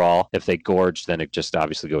to a crawl. If they gorge, then it just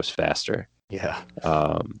obviously goes faster. Yeah.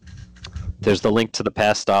 There's the Link to the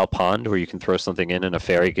Past style pond where you can throw something in and a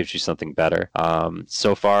fairy gives you something better.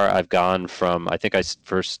 So far, I've gone from, I think I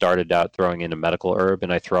first started out throwing in a medical herb,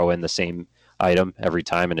 and I throw in the same item every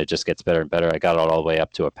time, and it just gets better and better. I got it all the way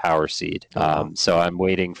up to a power seed. So I'm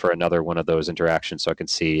waiting for another one of those interactions so I can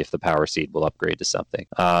see if the power seed will upgrade to something.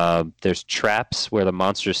 There's traps where the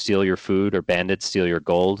monsters steal your food or bandits steal your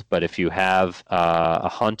gold, but if you have a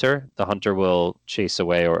hunter, the hunter will chase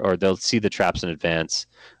away, or they'll see the traps in advance,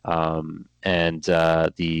 and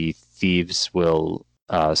the thieves will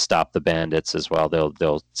stop the bandits as well.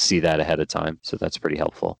 They'll see that ahead of time, so that's pretty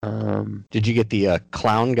helpful. Did you get the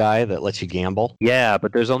clown guy that lets you gamble? Yeah,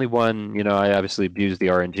 but there's only one. I obviously abused the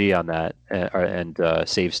RNG on that and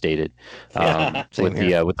save stated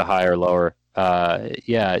with the high or lower.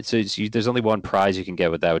 So there's only one prize you can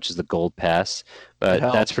get with that, which is the gold pass, but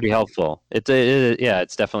that's pretty helpful.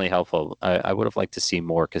 It's definitely helpful. I would have liked to see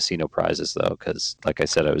more casino prizes though, because like I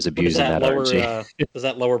said, I was abusing that RNG. Does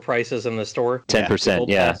that lower prices in the store?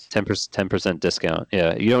 10%, 10% discount.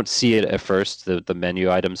 Yeah, you don't see it at first. The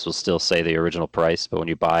menu items will still say the original price, but when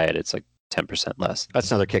you buy it, it's like 10% less.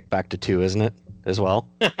 That's another kickback to 2, isn't it? As well.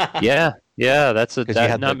 Yeah.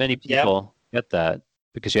 Not many people get that.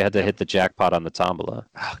 Because you had to hit the jackpot on the tombola.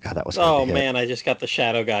 Oh, God, that was hard to hit. Man, I just got the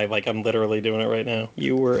shadow guy. Like, I'm literally doing it right now.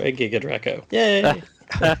 You were a Giga Draco. Yay! Oh,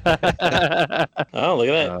 look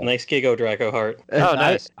at that. Nice Giga Draco heart. Oh,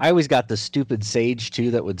 nice. I always got the stupid sage,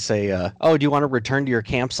 too, that would say, do you want to return to your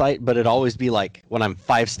campsite? But it'd always be like when I'm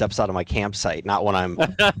 5 steps out of my campsite, not when I'm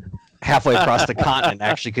halfway across the continent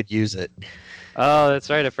and actually could use it. Oh, that's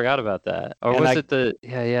right. I forgot about that. Or was it the...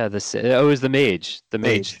 it was the mage. The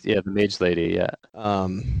mage. Yeah, the mage lady, yeah.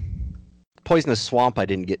 Poisonous Swamp I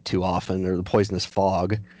didn't get too often, or the Poisonous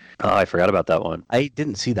Fog. Oh, I forgot about that one. I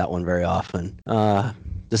didn't see that one very often.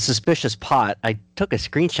 The Suspicious Pot, I took a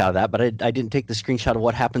screenshot of that, but I didn't take the screenshot of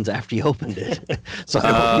what happens after you opened it. So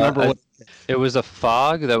I don't remember what... It was a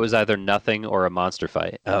fog that was either nothing or a monster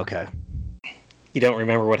fight. Okay. You don't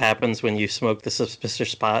remember what happens when you smoke the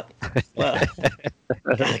Suspicious Pot? Well,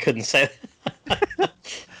 I couldn't say that.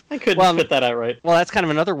 I couldn't spit that out right. Well, that's kind of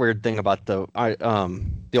another weird thing about the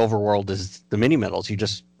overworld is the mini medals.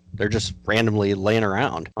 They're just randomly laying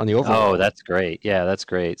around on the overworld. Oh, that's great. Yeah, that's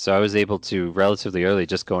great. So I was able to relatively early,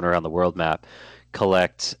 just going around the world map,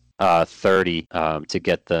 collect 30 to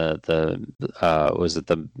get the was it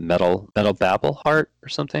the metal babble heart or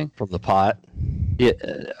something from the pot? Yeah.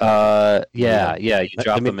 You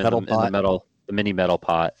drop them in the mini metal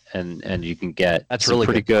pot, and you can get that's really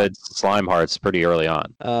pretty good slime hearts pretty early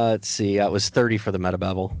on. Let's see, it was 30 for the meta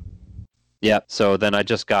babble. Yeah. So then I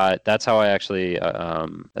just got. That's how I actually.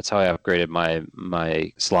 That's how I upgraded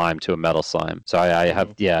my slime to a metal slime. So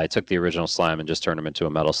I took the original slime and just turned them into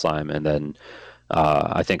a metal slime, and then.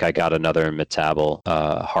 I think I got another Metabel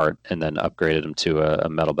heart and then upgraded him to a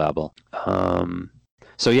Metal Babble.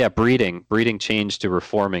 So yeah, breeding changed to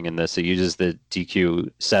reforming in this. It uses the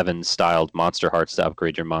DQ7 styled monster hearts to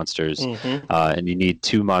upgrade your monsters, and you need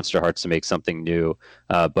 2 monster hearts to make something new.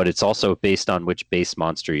 But it's also based on which base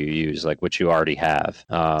monster you use, like which you already have.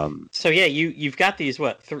 So yeah, you've got these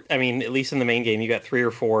at least in the main game, you got 3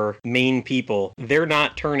 or 4 main people. They're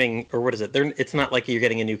not turning, or what is it? It's not like you're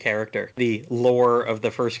getting a new character. The lore of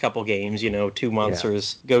the first couple games, 2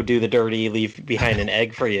 monsters go do the dirty, leave behind an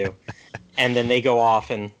egg for you. And then they go off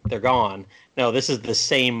and they're gone. No, this is the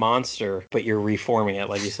same monster, but you're reforming it,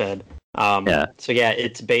 like you said. So yeah,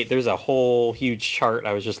 there's a whole huge chart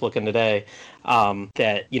I was just looking today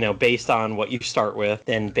that, based on what you start with,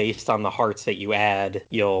 then based on the hearts that you add,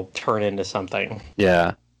 you'll turn into something.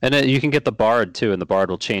 Yeah. And then you can get the Bard too, and the Bard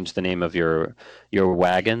will change the name of your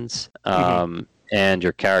wagons. And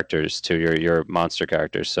your characters to your monster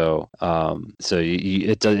characters. So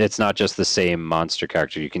it's not just the same monster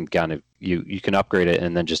character. You can kind of you can upgrade it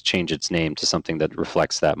and then just change its name to something that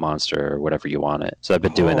reflects that monster or whatever you want it. So I've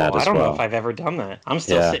been doing that as well. I don't know if I've ever done that. I'm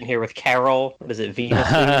still sitting here with Carol. What is it, Venus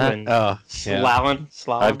and Slalom?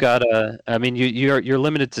 I've got you're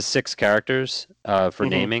limited to 6 characters for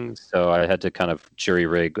naming. So I had to kind of jury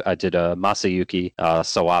rig. I did a Masayuki,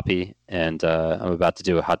 Sawapi, and I'm about to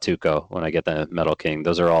do a Hatuko when I get the Metal King.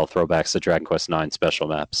 Those are all throwbacks to Dragon Quest IX special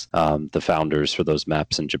maps. The founders for those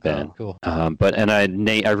maps in Japan. Oh, cool.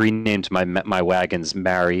 I renamed my wagons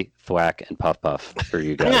Mary, Thwack, and Puff Puff for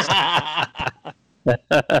you guys.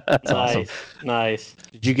 Nice.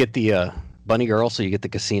 Did you get the bunny girl? So you get the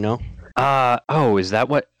casino? Is that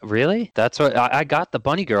what? Really? That's what I got, the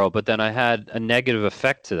bunny girl, but then I had a negative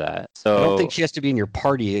effect to that. So I don't think she has to be in your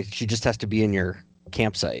party. She just has to be in your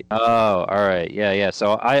campsite. Oh, all right. Yeah.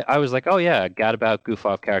 So I was like, oh yeah, got about goof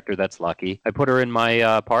off character. That's lucky. I put her in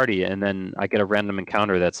my party, and then I get a random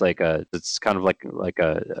encounter that's it's kind of like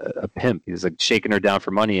a pimp. He's like shaking her down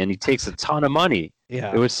for money, and he takes a ton of money.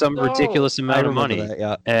 Yeah. It was some ridiculous amount of money. That,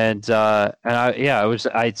 yeah. And I was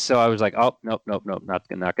like, oh, nope, not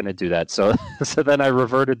going to do that. So then I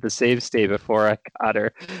reverted the save state before I got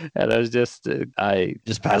her, and I was I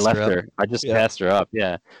left her. I just passed her up.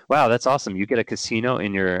 Yeah. Wow, that's awesome. You get a casino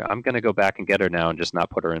in your. I'm going to go back and get her now and just not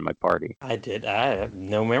put her in my party. I have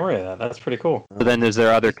no memory of that. That's pretty cool. So then, is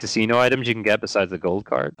there other casino items you can get besides the gold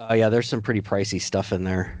card? Yeah, there's some pretty pricey stuff in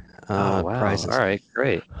there. Wow. Prizes. All right,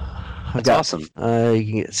 great. That's awesome. You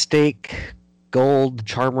can get steak, gold,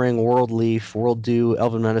 charm ring, world leaf, world dew,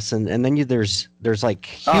 elven medicine, and then there's like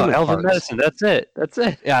human elven medicine. That's it.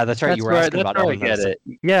 Yeah, that's right. You were asking about elven medicine.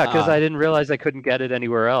 Yeah, because I didn't realize I couldn't get it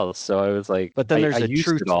anywhere else. So I was like, but then there's a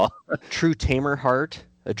true tamer heart,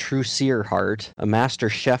 a true seer heart, a master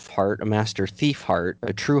chef heart, a master thief heart,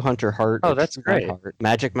 a true hunter heart. Oh, that's great. Heart,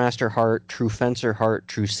 magic master heart, true fencer heart,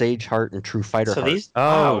 true sage heart, and true fighter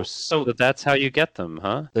heart. So that's how you get them,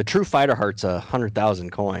 huh? The true fighter heart's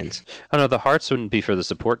 100,000 coins. Oh no, the hearts wouldn't be for the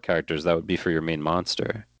support characters. That would be for your main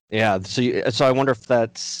monster. Yeah. So I wonder if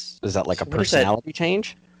is that like a personality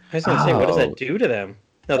change? I was gonna say, what does that do to them?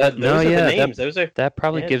 No, those are the names. That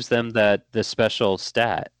probably gives them the special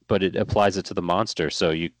stat, but it applies it to the monster,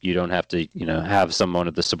 so you don't have to have someone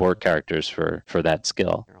of the support characters for that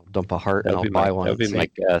skill. I'll dump a heart and I'll buy one. That would be my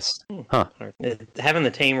guess. Huh. Having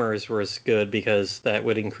the tamers was good because that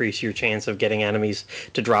would increase your chance of getting enemies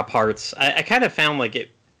to drop hearts. I kind of found like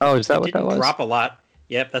it. Oh, is that what that was? Drop a lot.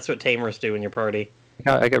 Yep, that's what tamers do in your party.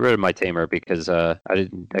 I got rid of my tamer because I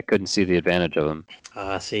couldn't see the advantage of them.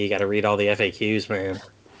 See, you got to read all the FAQs, man.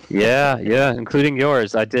 Yeah, including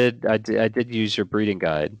yours. I did use your breeding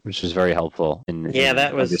guide, which was very helpful in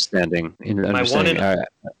understanding.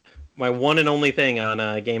 My one and only thing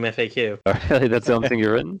on Game FAQ. Really, that's the only thing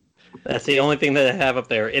you've written? That's the only thing that I have up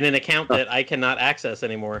there in an account that I cannot access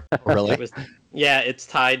anymore. Really? It's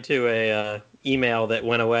tied to a email that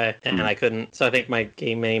went away, and I couldn't. So I think my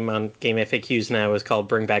game name on Game FAQs now is called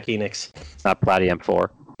Bring Back Enix. Not Platium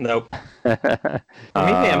 4. Nope.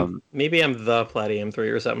 Maybe I'm the Platium 3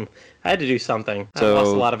 or something. I had to do something. I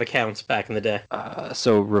lost a lot of accounts back in the day.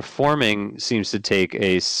 So reforming seems to take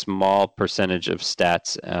a small percentage of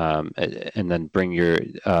stats, and then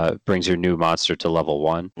brings your new monster to level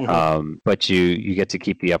 1. Mm-hmm. But you get to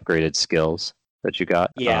keep the upgraded skills that you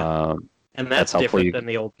got. Yeah. And that's different than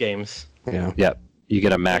the old games. Yeah. Yep. You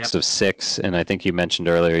get a max of 6, and I think you mentioned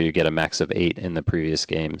earlier you get a max of 8 in the previous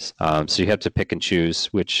games. So you have to pick and choose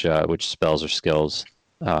which spells or skills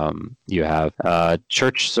you have.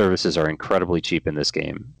 Church services are incredibly cheap in this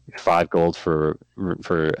game. 5 gold for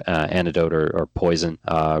antidote or poison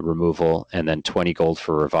removal, and then 20 gold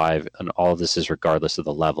for revive, and all of this is regardless of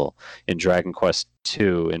the level. In Dragon Quest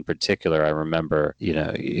II, in particular, I remember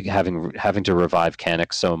having to revive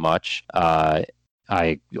Canuck so much.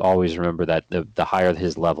 I always remember that the higher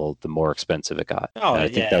his level, the more expensive it got. Oh, I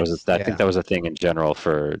think that was a thing in general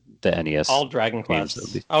for the NES. All Dragon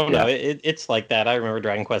Quests. No, it's like that. I remember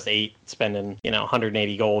Dragon Quest 8 spending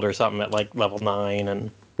 180 gold or something at like level 9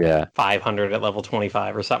 and 500 at level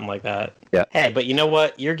 25 or something like that. Yeah. Hey, but you know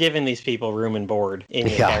what? You're giving these people room and board in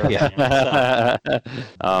your caravan.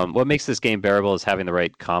 So. What makes this game bearable is having the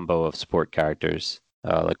right combo of support characters.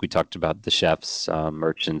 Like we talked about, the chefs,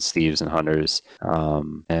 merchants, thieves, and hunters,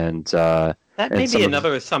 that may be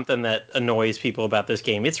another something that annoys people about this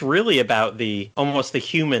game. It's really about almost the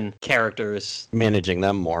human characters, managing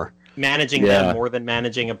them more than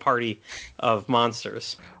managing a party of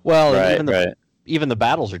monsters. Well, even the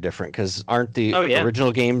battles are different because aren't the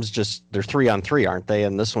original games they're 3-on-3, aren't they?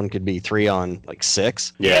 And this one could be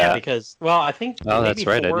 3-on-6. Yeah, because I think maybe that's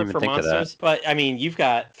right. 4 I didn't even for think monsters. of that. But I mean, you've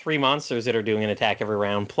got 3 monsters that are doing an attack every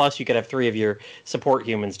round. Plus, you could have 3 of your support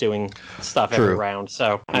humans doing stuff every round.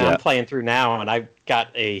 So I'm playing through now, and I've got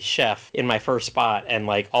a chef in my first spot, and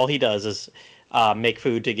like all he does is make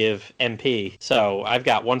food to give MP. So I've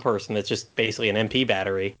got one person that's just basically an MP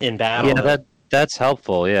battery in battle. Yeah, that's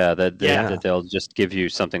helpful. Yeah, that they'll just give you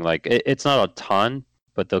something like it's not a ton,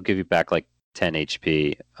 but they'll give you back like 10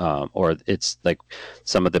 HP, or it's like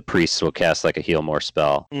some of the priests will cast like a heal more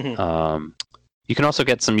spell. Mm-hmm. You can also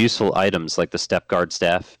get some useful items like the step guard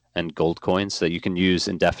staff and gold coins that you can use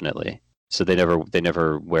indefinitely. So they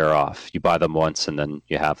never wear off. You buy them once and then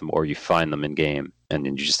you have them, or you find them in game and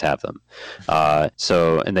then you just have them.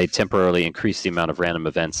 And they temporarily increase the amount of random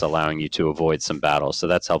events, allowing you to avoid some battles. So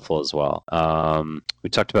that's helpful as well. We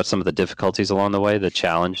talked about some of the difficulties along the way. The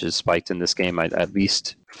challenge is spiked in this game, at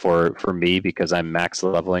least for me, because I'm max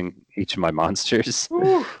leveling each of my monsters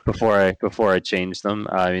before I change them.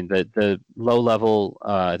 I mean, the low level,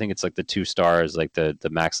 I think it's like the 2 stars, like the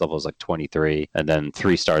max level is like 23, and then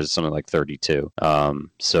 3 stars is something like 32.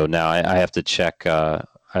 So now I have to check.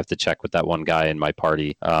 I have to check with that one guy in my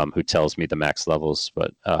party who tells me the max levels,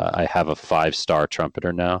 but I have a 5-star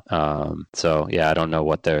trumpeter now. So yeah, I don't know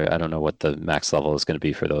what the max level is going to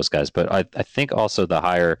be for those guys, but I think also the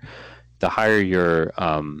higher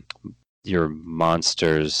your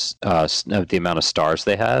monsters, the amount of stars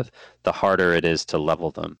they have, the harder it is to level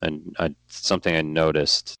them. And something I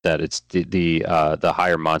noticed that it's the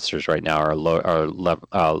higher monsters right now are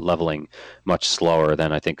leveling much slower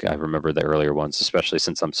than I think I remember the earlier ones, especially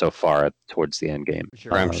since I'm so far towards the end game.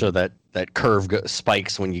 Sure, I'm sure that curve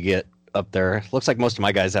spikes when you get up there. Looks like most of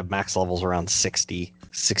my guys have max levels around 60,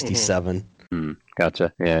 67.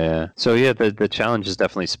 Gotcha. Yeah. So yeah, the challenge is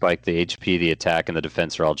definitely spiked. The HP, the attack, and the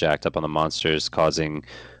defense are all jacked up on the monsters, causing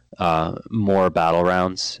more battle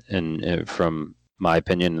rounds. From my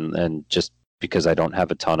opinion, and just because I don't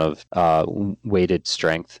have a ton of weighted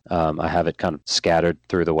strength, I have it kind of scattered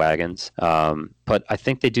through the wagons. But I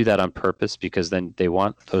think they do that on purpose because then they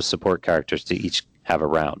want those support characters to each have a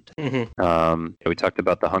round. We talked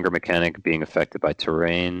about the hunger mechanic being affected by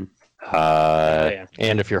terrain.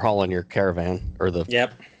 And if you're hauling your caravan or the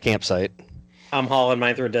campsite. I'm hauling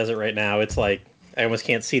mine through a desert right now. It's like I almost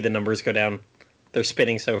can't see the numbers go down. They're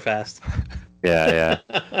spinning so fast. Yeah.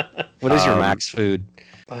 What is your max food?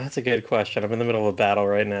 Well, that's a good question. I'm in the middle of a battle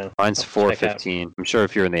right now. Mine's 415. I'm sure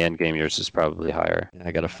if you're in the end game, yours is probably higher. Yeah,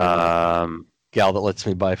 I got a gal that lets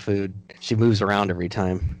me buy food. She moves around every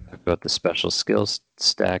time. About the special skills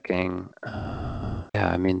stacking. Yeah,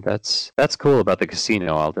 I mean that's cool about the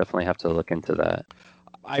casino. I'll definitely have to look into that.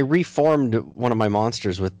 I reformed one of my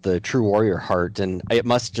monsters with the True Warrior Heart, and it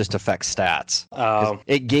must just affect stats.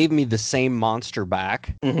 It gave me the same monster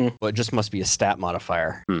back, but it just must be a stat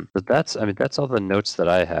modifier. But that's all the notes that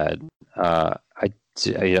I had. I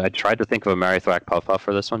tried to think of a Marithwack Puff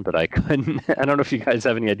for this one, but I couldn't. I don't know if you guys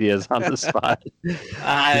have any ideas on the spot. This is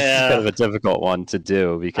kind of a difficult one to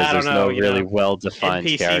do because there's no really well-defined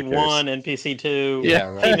characters. NPC 1, NPC 2,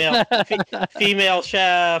 female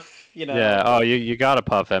chef. Yeah. Oh, you got a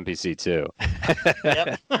Puff NPC 2.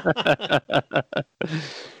 Yep.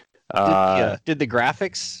 Did the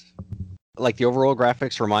graphics, like the overall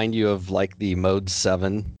graphics, remind you of like the Mode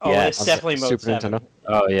 7? Oh, yes, it's definitely Mode 7. Nintendo?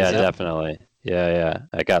 Oh yeah, definitely. Yeah.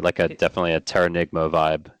 I got like definitely a Terranigma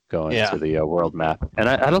vibe going to the world map, and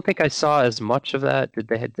I don't think I saw as much of that. Did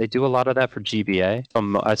they do a lot of that for GBA?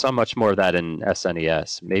 I saw much more of that in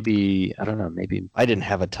SNES. Maybe I don't know. Maybe I didn't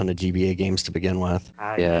have a ton of GBA games to begin with.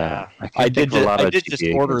 I did just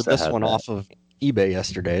order this one off of eBay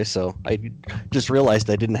yesterday, so I just realized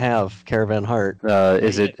I didn't have Caravan Heart.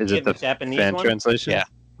 Is it the Japanese fan one? translation? Yeah.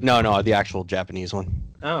 No, the actual Japanese one.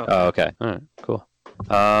 Oh, okay. All right, cool.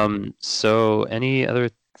 So any other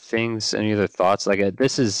thoughts? Like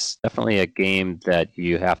this is definitely a game that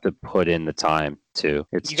you have to put in the time to.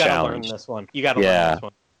 It's you gotta challenge. learn this one. You gotta learn this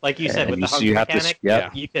one. Like you said, with the hunger mechanic,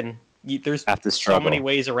 there's so many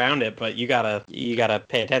ways around it, but you gotta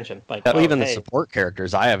pay attention. Like even the support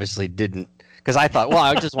characters, I obviously didn't, because I thought,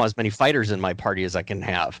 I just want as many fighters in my party as I can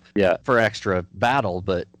have for extra battle,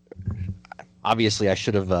 but obviously I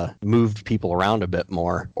should have moved people around a bit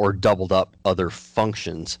more or doubled up other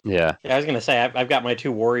functions. Yeah, I was gonna say I've got my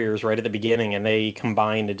 2 warriors right at the beginning, and they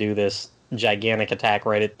combine to do this gigantic attack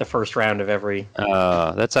right at the first round of every.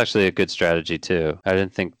 That's actually a good strategy too. I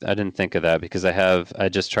didn't think of that because I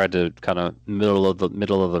just tried to kind of middle of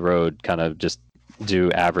the road, kind of just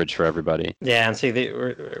do average for everybody. Yeah, and see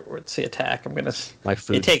what's the attack?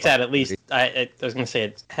 It takes out at least. I was gonna say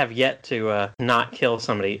it have yet to not kill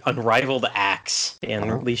somebody. Unrivaled axe and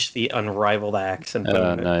unleash the unrivaled axe and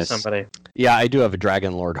put somebody. Yeah, I do have a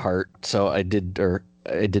Dragon Lord Heart, so I did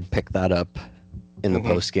pick that up in the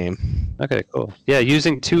post game. Okay, cool. Yeah,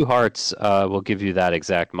 using 2 hearts will give you that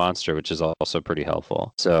exact monster, which is also pretty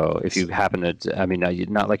helpful. So if you happen to,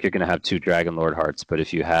 not like you're going to have 2 Dragon Lord hearts, but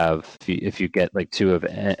if you get like 2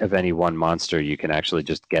 of any one monster, you can actually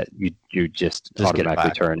just get you just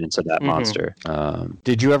automatically turn into that monster.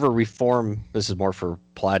 Did you ever reform? This is more for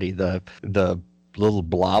Platty. The little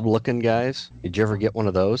blob looking guys. Did you ever get one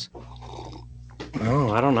of those?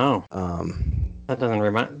 Oh, I don't know. That doesn't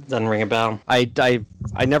ring a bell. I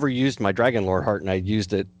never used my Dragon Lord Heart, and I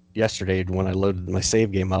used it yesterday when I loaded my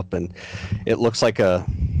save game up, and it looks like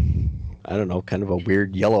I don't know, kind of a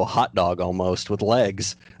weird yellow hot dog almost with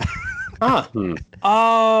legs. Huh.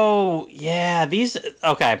 Oh, yeah.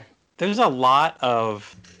 Okay. There's a lot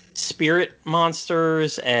of spirit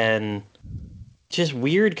monsters and just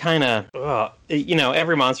weird kind of,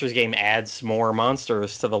 every Monsters game adds more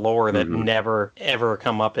monsters to the lore that never, ever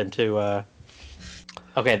come up into,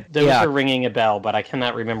 okay, those are ringing a bell, but I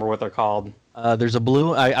cannot remember what they're called. There's a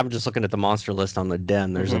blue, I'm just looking at the monster list on the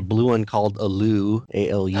den. There's a blue one called Alue,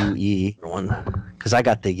 Alue one, because I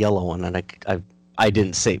got the yellow one, and I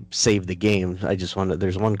didn't save the game. I just wanted,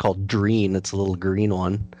 there's one called Dreen, it's a little green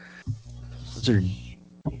one. Those are,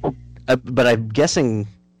 but I'm guessing,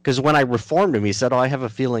 because when I reformed him, he said, I have a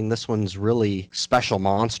feeling this one's really special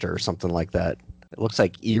monster or something like that. It looks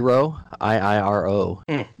like Iiro, I-I-R-O.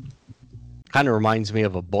 Kind of reminds me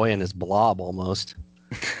of a Boy and His Blob almost.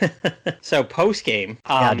 So post-game,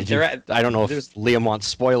 I don't know if Liam wants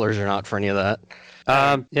spoilers or not for any of that.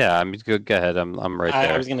 Yeah, I mean, go ahead. I'm right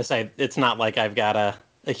there. I was going to say, it's not like I've got a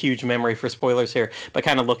huge memory for spoilers here, but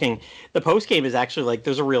kind of looking, the post game is actually like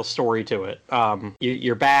there's a real story to it.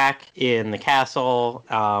 You're back in the castle,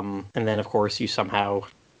 and then of course you somehow,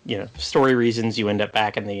 story reasons, you end up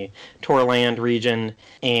back in the Torland region,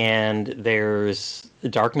 and there's the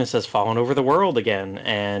darkness has fallen over the world again,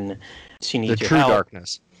 and she needs your help. The true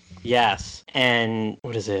darkness. Yes, and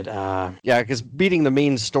what is it? Yeah, because beating the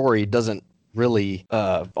main story doesn't really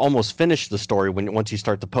almost finish the story once you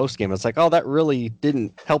start the post game. It's like, that really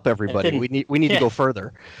didn't help everybody. We need to go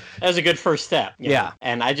further. That was a good first step. Yeah.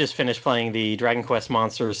 And I just finished playing the Dragon Quest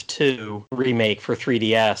Monsters 2 remake for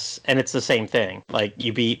 3DS, and it's the same thing. Like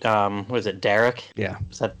you beat was it Derek? Yeah.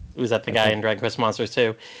 Was that the guy in Dragon Quest Monsters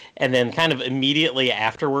 2? And then kind of immediately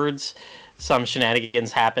afterwards, some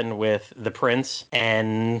shenanigans happen with the prince,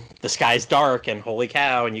 and the sky's dark, and holy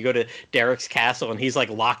cow, and you go to Derek's castle, and he's like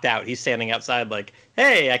locked out. He's standing outside like,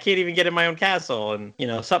 hey, I can't even get in my own castle, and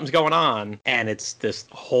something's going on. And it's this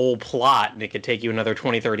whole plot, and it could take you another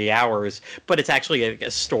 20-30 hours, but it's actually a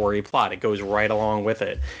story plot. It goes right along with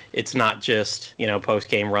it. It's not just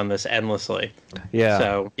post-game run this endlessly. Yeah.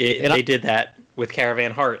 So they did that with Caravan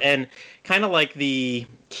Heart, and kind of like the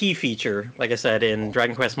key feature, like I said, in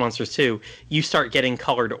Dragon Quest Monsters 2, you start getting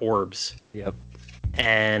colored orbs. Yep.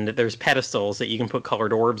 And there's pedestals that you can put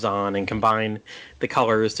colored orbs on and combine the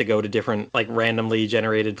colors to go to different, like, randomly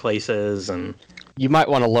generated places. And you might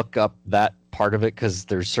want to look up that part of it, because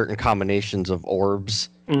there's certain combinations of orbs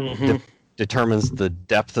determines the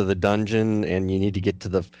depth of the dungeon, and you need to get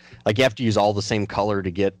to you have to use all the same color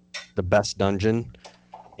to get the best dungeon,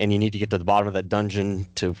 and you need to get to the bottom of that dungeon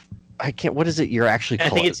to... what is it you're actually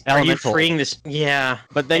calling? I think it's, elemental. Are you freeing this? Yeah.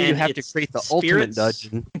 But then you have to create the ultimate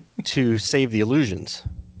dungeon to save the illusions.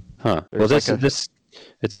 Huh. Well, it's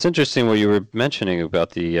interesting what you were mentioning about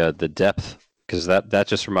the depth, because that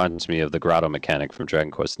just reminds me of the grotto mechanic from Dragon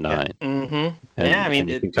Quest IX. Yeah. I mean,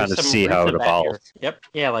 you can kind of see how it evolves. Yep.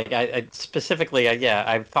 Yeah, like I specifically,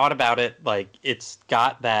 I've thought about it. Like it's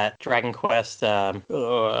got that Dragon Quest, like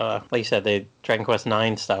you said, the Dragon Quest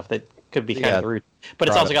IX stuff that could be kind of rude. But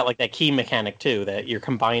it's also got like that key mechanic too, that you're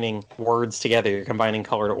combining words together, you're combining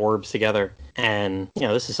colored orbs together. And,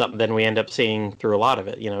 this is something then we end up seeing through a lot of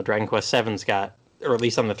it. Dragon Quest VII's got, or at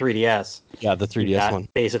least on the 3DS. Yeah, the 3DS one.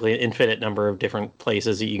 Basically an infinite number of different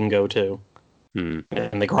places that you can go to.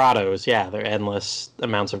 And the grottos, there are endless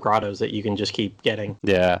amounts of grottos that you can just keep getting.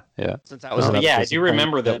 Yeah. Since that was I do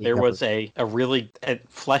remember that there was a really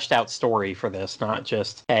fleshed out story for this, not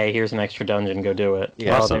just, hey, here's an extra dungeon, go do it.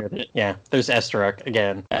 Yeah, awesome. There's Estark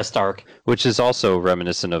again, Estark, which is also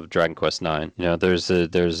reminiscent of Dragon Quest IX. There's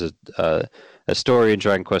a story in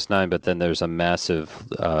Dragon Quest IX, but then there's a massive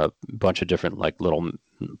bunch of different like little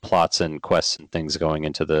plots and quests and things going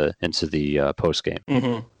into the post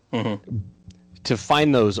game. To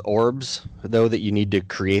find those orbs, though, that you need to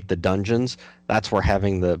create the dungeons, that's where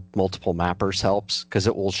having the multiple mappers helps, because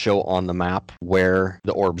it will show on the map where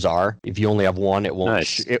the orbs are. If you only have one, it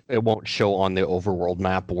won't it won't show on the overworld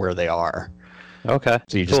map where they are. Okay.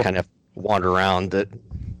 So you just kind of wander around.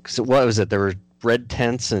 What was it? There were red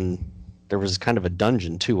tents, and there was kind of a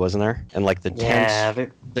dungeon too, wasn't there? And like the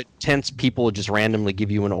tents, people would just randomly give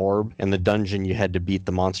you an orb, and the dungeon you had to beat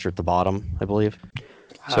the monster at the bottom, I believe.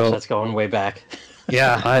 So that's going way back.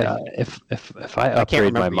 Yeah, if I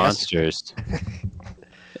upgrade my monsters,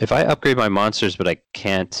 if I upgrade my monsters, but I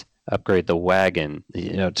can't upgrade the wagon,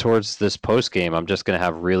 towards this post game, I'm just going to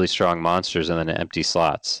have really strong monsters and then empty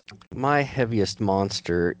slots. My heaviest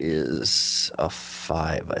monster is a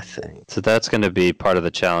 5, I think. So that's going to be part of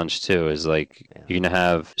the challenge too. Is like you're going to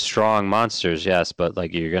have strong monsters, yes, but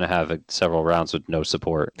like you're going to have several rounds with no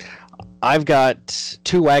support. I've got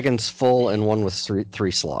 2 wagons full and one with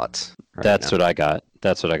three slots. That's what I got.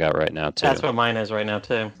 That's what I got right now too. That's what mine is right now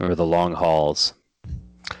too. Or the long hauls.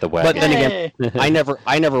 The wagon. But then again,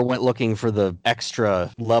 I never went looking for the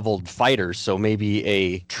extra leveled fighters, so maybe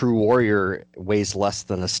a true warrior weighs less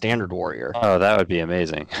than a standard warrior. Oh, that would be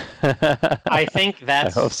amazing. I think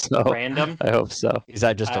that's random. I hope so. Is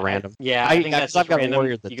that just a random? Yeah, I think that's I've got random. a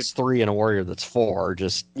warrior that's 3 and a warrior that's 4,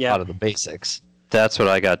 just out of the basics. That's what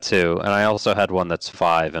I got too, and I also had one that's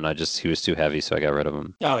 5, and he was too heavy, so I got rid of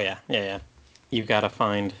him. Oh yeah. You've got to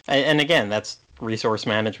find, and again, that's resource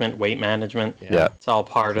management, weight management. Yeah. It's all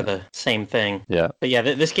part of the same thing. Yeah. But yeah,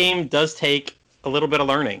 this game does take a little bit of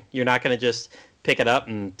learning. You're not going to just pick it up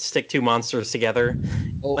and stick 2 monsters together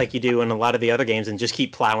like you do in a lot of the other games and just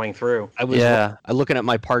keep plowing through. I'm looking at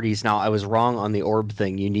my parties now. I was wrong on the orb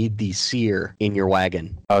thing. You need the seer in your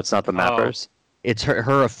wagon. Oh, it's not the mappers? It's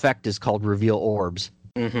her effect is called reveal orbs.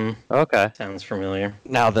 Mm-hmm. Okay. Sounds familiar.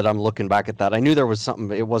 Now that I'm looking back at that, I knew there was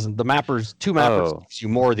something. It wasn't the mappers. 2 mappers gives you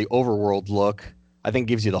more of the overworld look. I think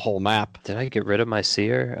gives you the whole map. Did I get rid of my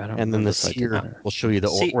seer? I don't. And then the seer will show you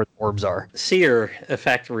where the orbs are. Seer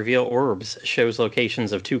effect reveal orbs shows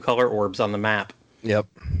locations of 2 color orbs on the map. Yep.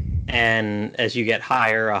 And as you get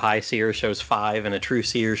higher, a high seer shows 5, and a true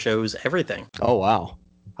seer shows everything. Oh wow!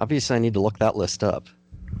 Obviously, I need to look that list up.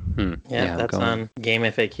 Yeah, that's on Game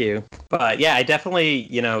FAQ. But yeah, I definitely,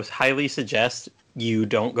 highly suggest you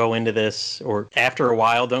don't go into this, or after a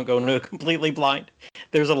while, don't go into it completely blind.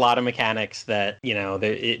 There's a lot of mechanics that,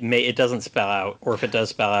 it doesn't spell out, or if it does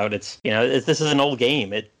spell out, it's, this is an old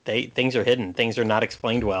game. Things are hidden. Things are not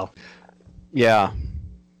explained well. Yeah.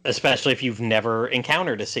 Especially if you've never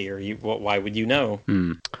encountered a seer. Why would you know?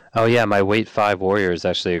 Oh yeah, my weight 5 warrior is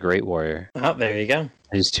actually a great warrior. Oh, there you go.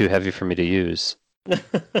 He's too heavy for me to use.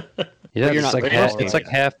 Yeah, it's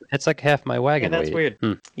like half my wagon that's weight.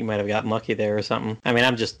 Weird. You might have gotten lucky there or something. I mean,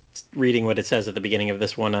 I'm just reading what it says at the beginning of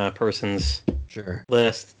this one person's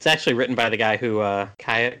list. It's actually written by the guy who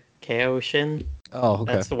Kaioshin. Oh,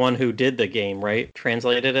 okay. That's the one who did the game, right?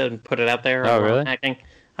 Translated it and put it out there. Oh, really? Hacking.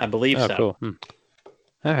 I believe so. Cool.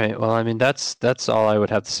 All right. Well, I mean, that's all I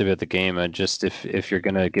would have to say about the game. And just if you're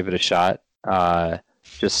gonna give it a shot,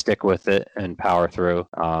 just stick with it and power through,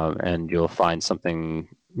 and you'll find something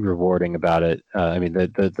rewarding about it. I mean,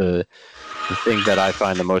 the thing that I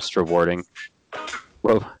find the most rewarding.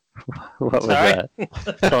 Whoa, what was that?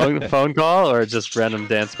 phone call or just random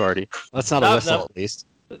dance party? That's not a whistle, at least.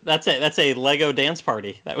 That's a Lego dance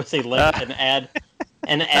party. That was an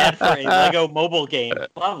ad for a Lego mobile game.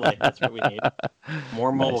 Lovely. That's what we need.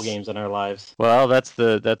 More mobile games in our lives. Well, that's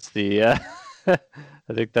the.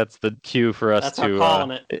 I think that's the cue for us to.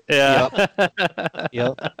 Calling it. Yeah.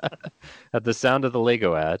 Yep. At the sound of the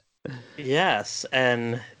Lego ad. Yes,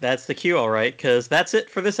 and that's the cue, all right, because that's it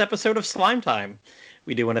for this episode of Slime Time.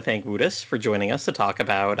 We do want to thank Woodus for joining us to talk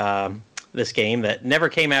about this game that never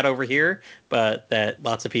came out over here, but that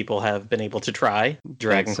lots of people have been able to try.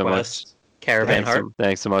 Dragon Quest, Caravan Heart.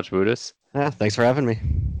 Thanks so much, Woodus. Yeah, thanks for having me.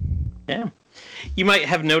 Yeah. You might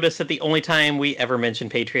have noticed that the only time we ever mention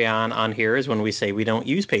Patreon on here is when we say we don't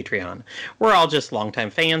use Patreon. We're all just longtime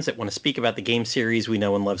fans that want to speak about the game series we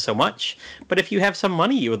know and love so much. But if you have some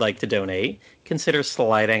money you would like to donate, consider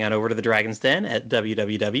sliding on over to the Dragon's Den at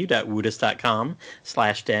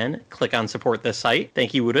www.woodus.com/den. Click on support this site.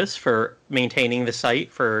 Thank you, Woodus, for maintaining the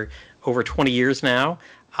site for over 20 years now.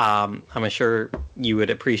 I'm sure you would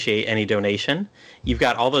appreciate any donation. You've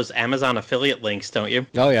got all those Amazon affiliate links, don't you?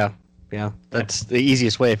 Oh, yeah. Yeah, that's the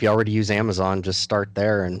easiest way. If you already use Amazon, just start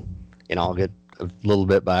there, and I'll get a little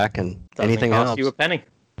bit back, and anything else. Cost you a penny.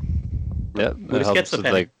 Yeah, Woodus gets the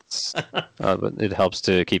penny. It helps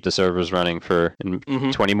to keep the servers running for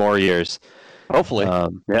 20 more years. Hopefully.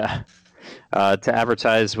 Yeah. To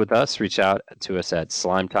advertise with us, reach out to us at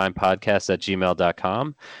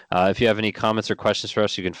slimetimepodcast@gmail.com. If you have any comments or questions for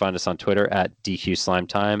us, you can find us on Twitter at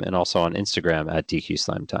DQSlimetime and also on Instagram at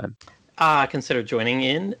DQSlimetime. Consider joining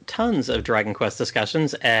in tons of Dragon Quest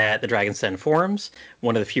discussions at the Dragon's Den forums,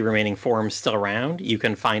 one of the few remaining forums still around. You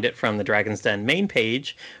can find it from the Dragon's Den main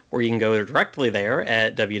page, or you can go directly there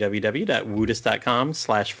at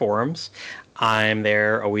www.woodus.com/forums. I'm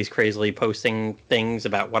there always crazily posting things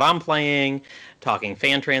about what I'm playing, talking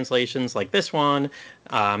fan translations like this one,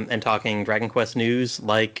 and talking Dragon Quest news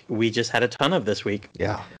like we just had a ton of this week.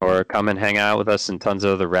 Yeah. Or come and hang out with us and tons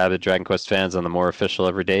of other rabid Dragon Quest fans on the more official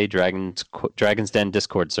everyday Dragon's Den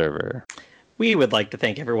Discord server. We would like to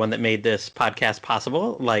thank everyone that made this podcast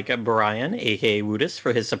possible, like Brian, aka Woodus,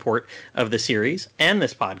 for his support of the series and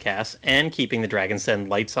this podcast and keeping the Dragon's Den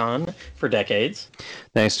lights on for decades.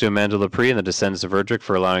 Thanks to Amanda Lepre and the Descendants of Erdrick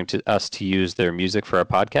for allowing us to use their music for our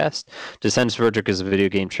podcast. Descendants of Erdrick is a video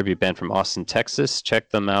game tribute band from Austin, Texas.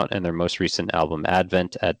 Check them out and their most recent album,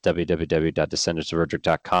 Advent, at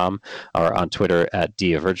www.descendantsoferdrick.com or on Twitter at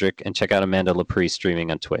 @doferdrick, and check out Amanda Lepre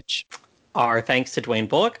streaming on Twitch. Our thanks to Dwayne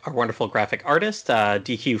Bullock, our wonderful graphic artist,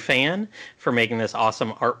 DQ Fan, for making this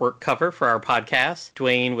awesome artwork cover for our podcast.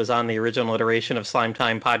 Dwayne was on the original iteration of Slime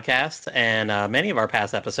Time podcast and many of our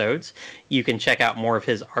past episodes. You can check out more of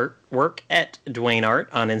his artwork at Dwayne Art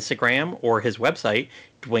on Instagram or his website,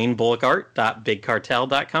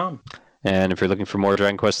 dwayneBullockart.bigcartel.com. And if you're looking for more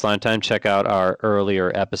Dragon Quest Slime Time, check out our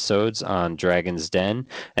earlier episodes on Dragon's Den,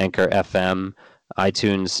 Anchor FM,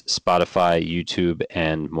 iTunes, Spotify, YouTube,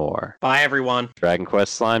 and more. Bye, everyone. Dragon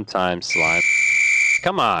Quest Slime Time. Slime.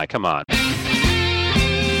 Come on.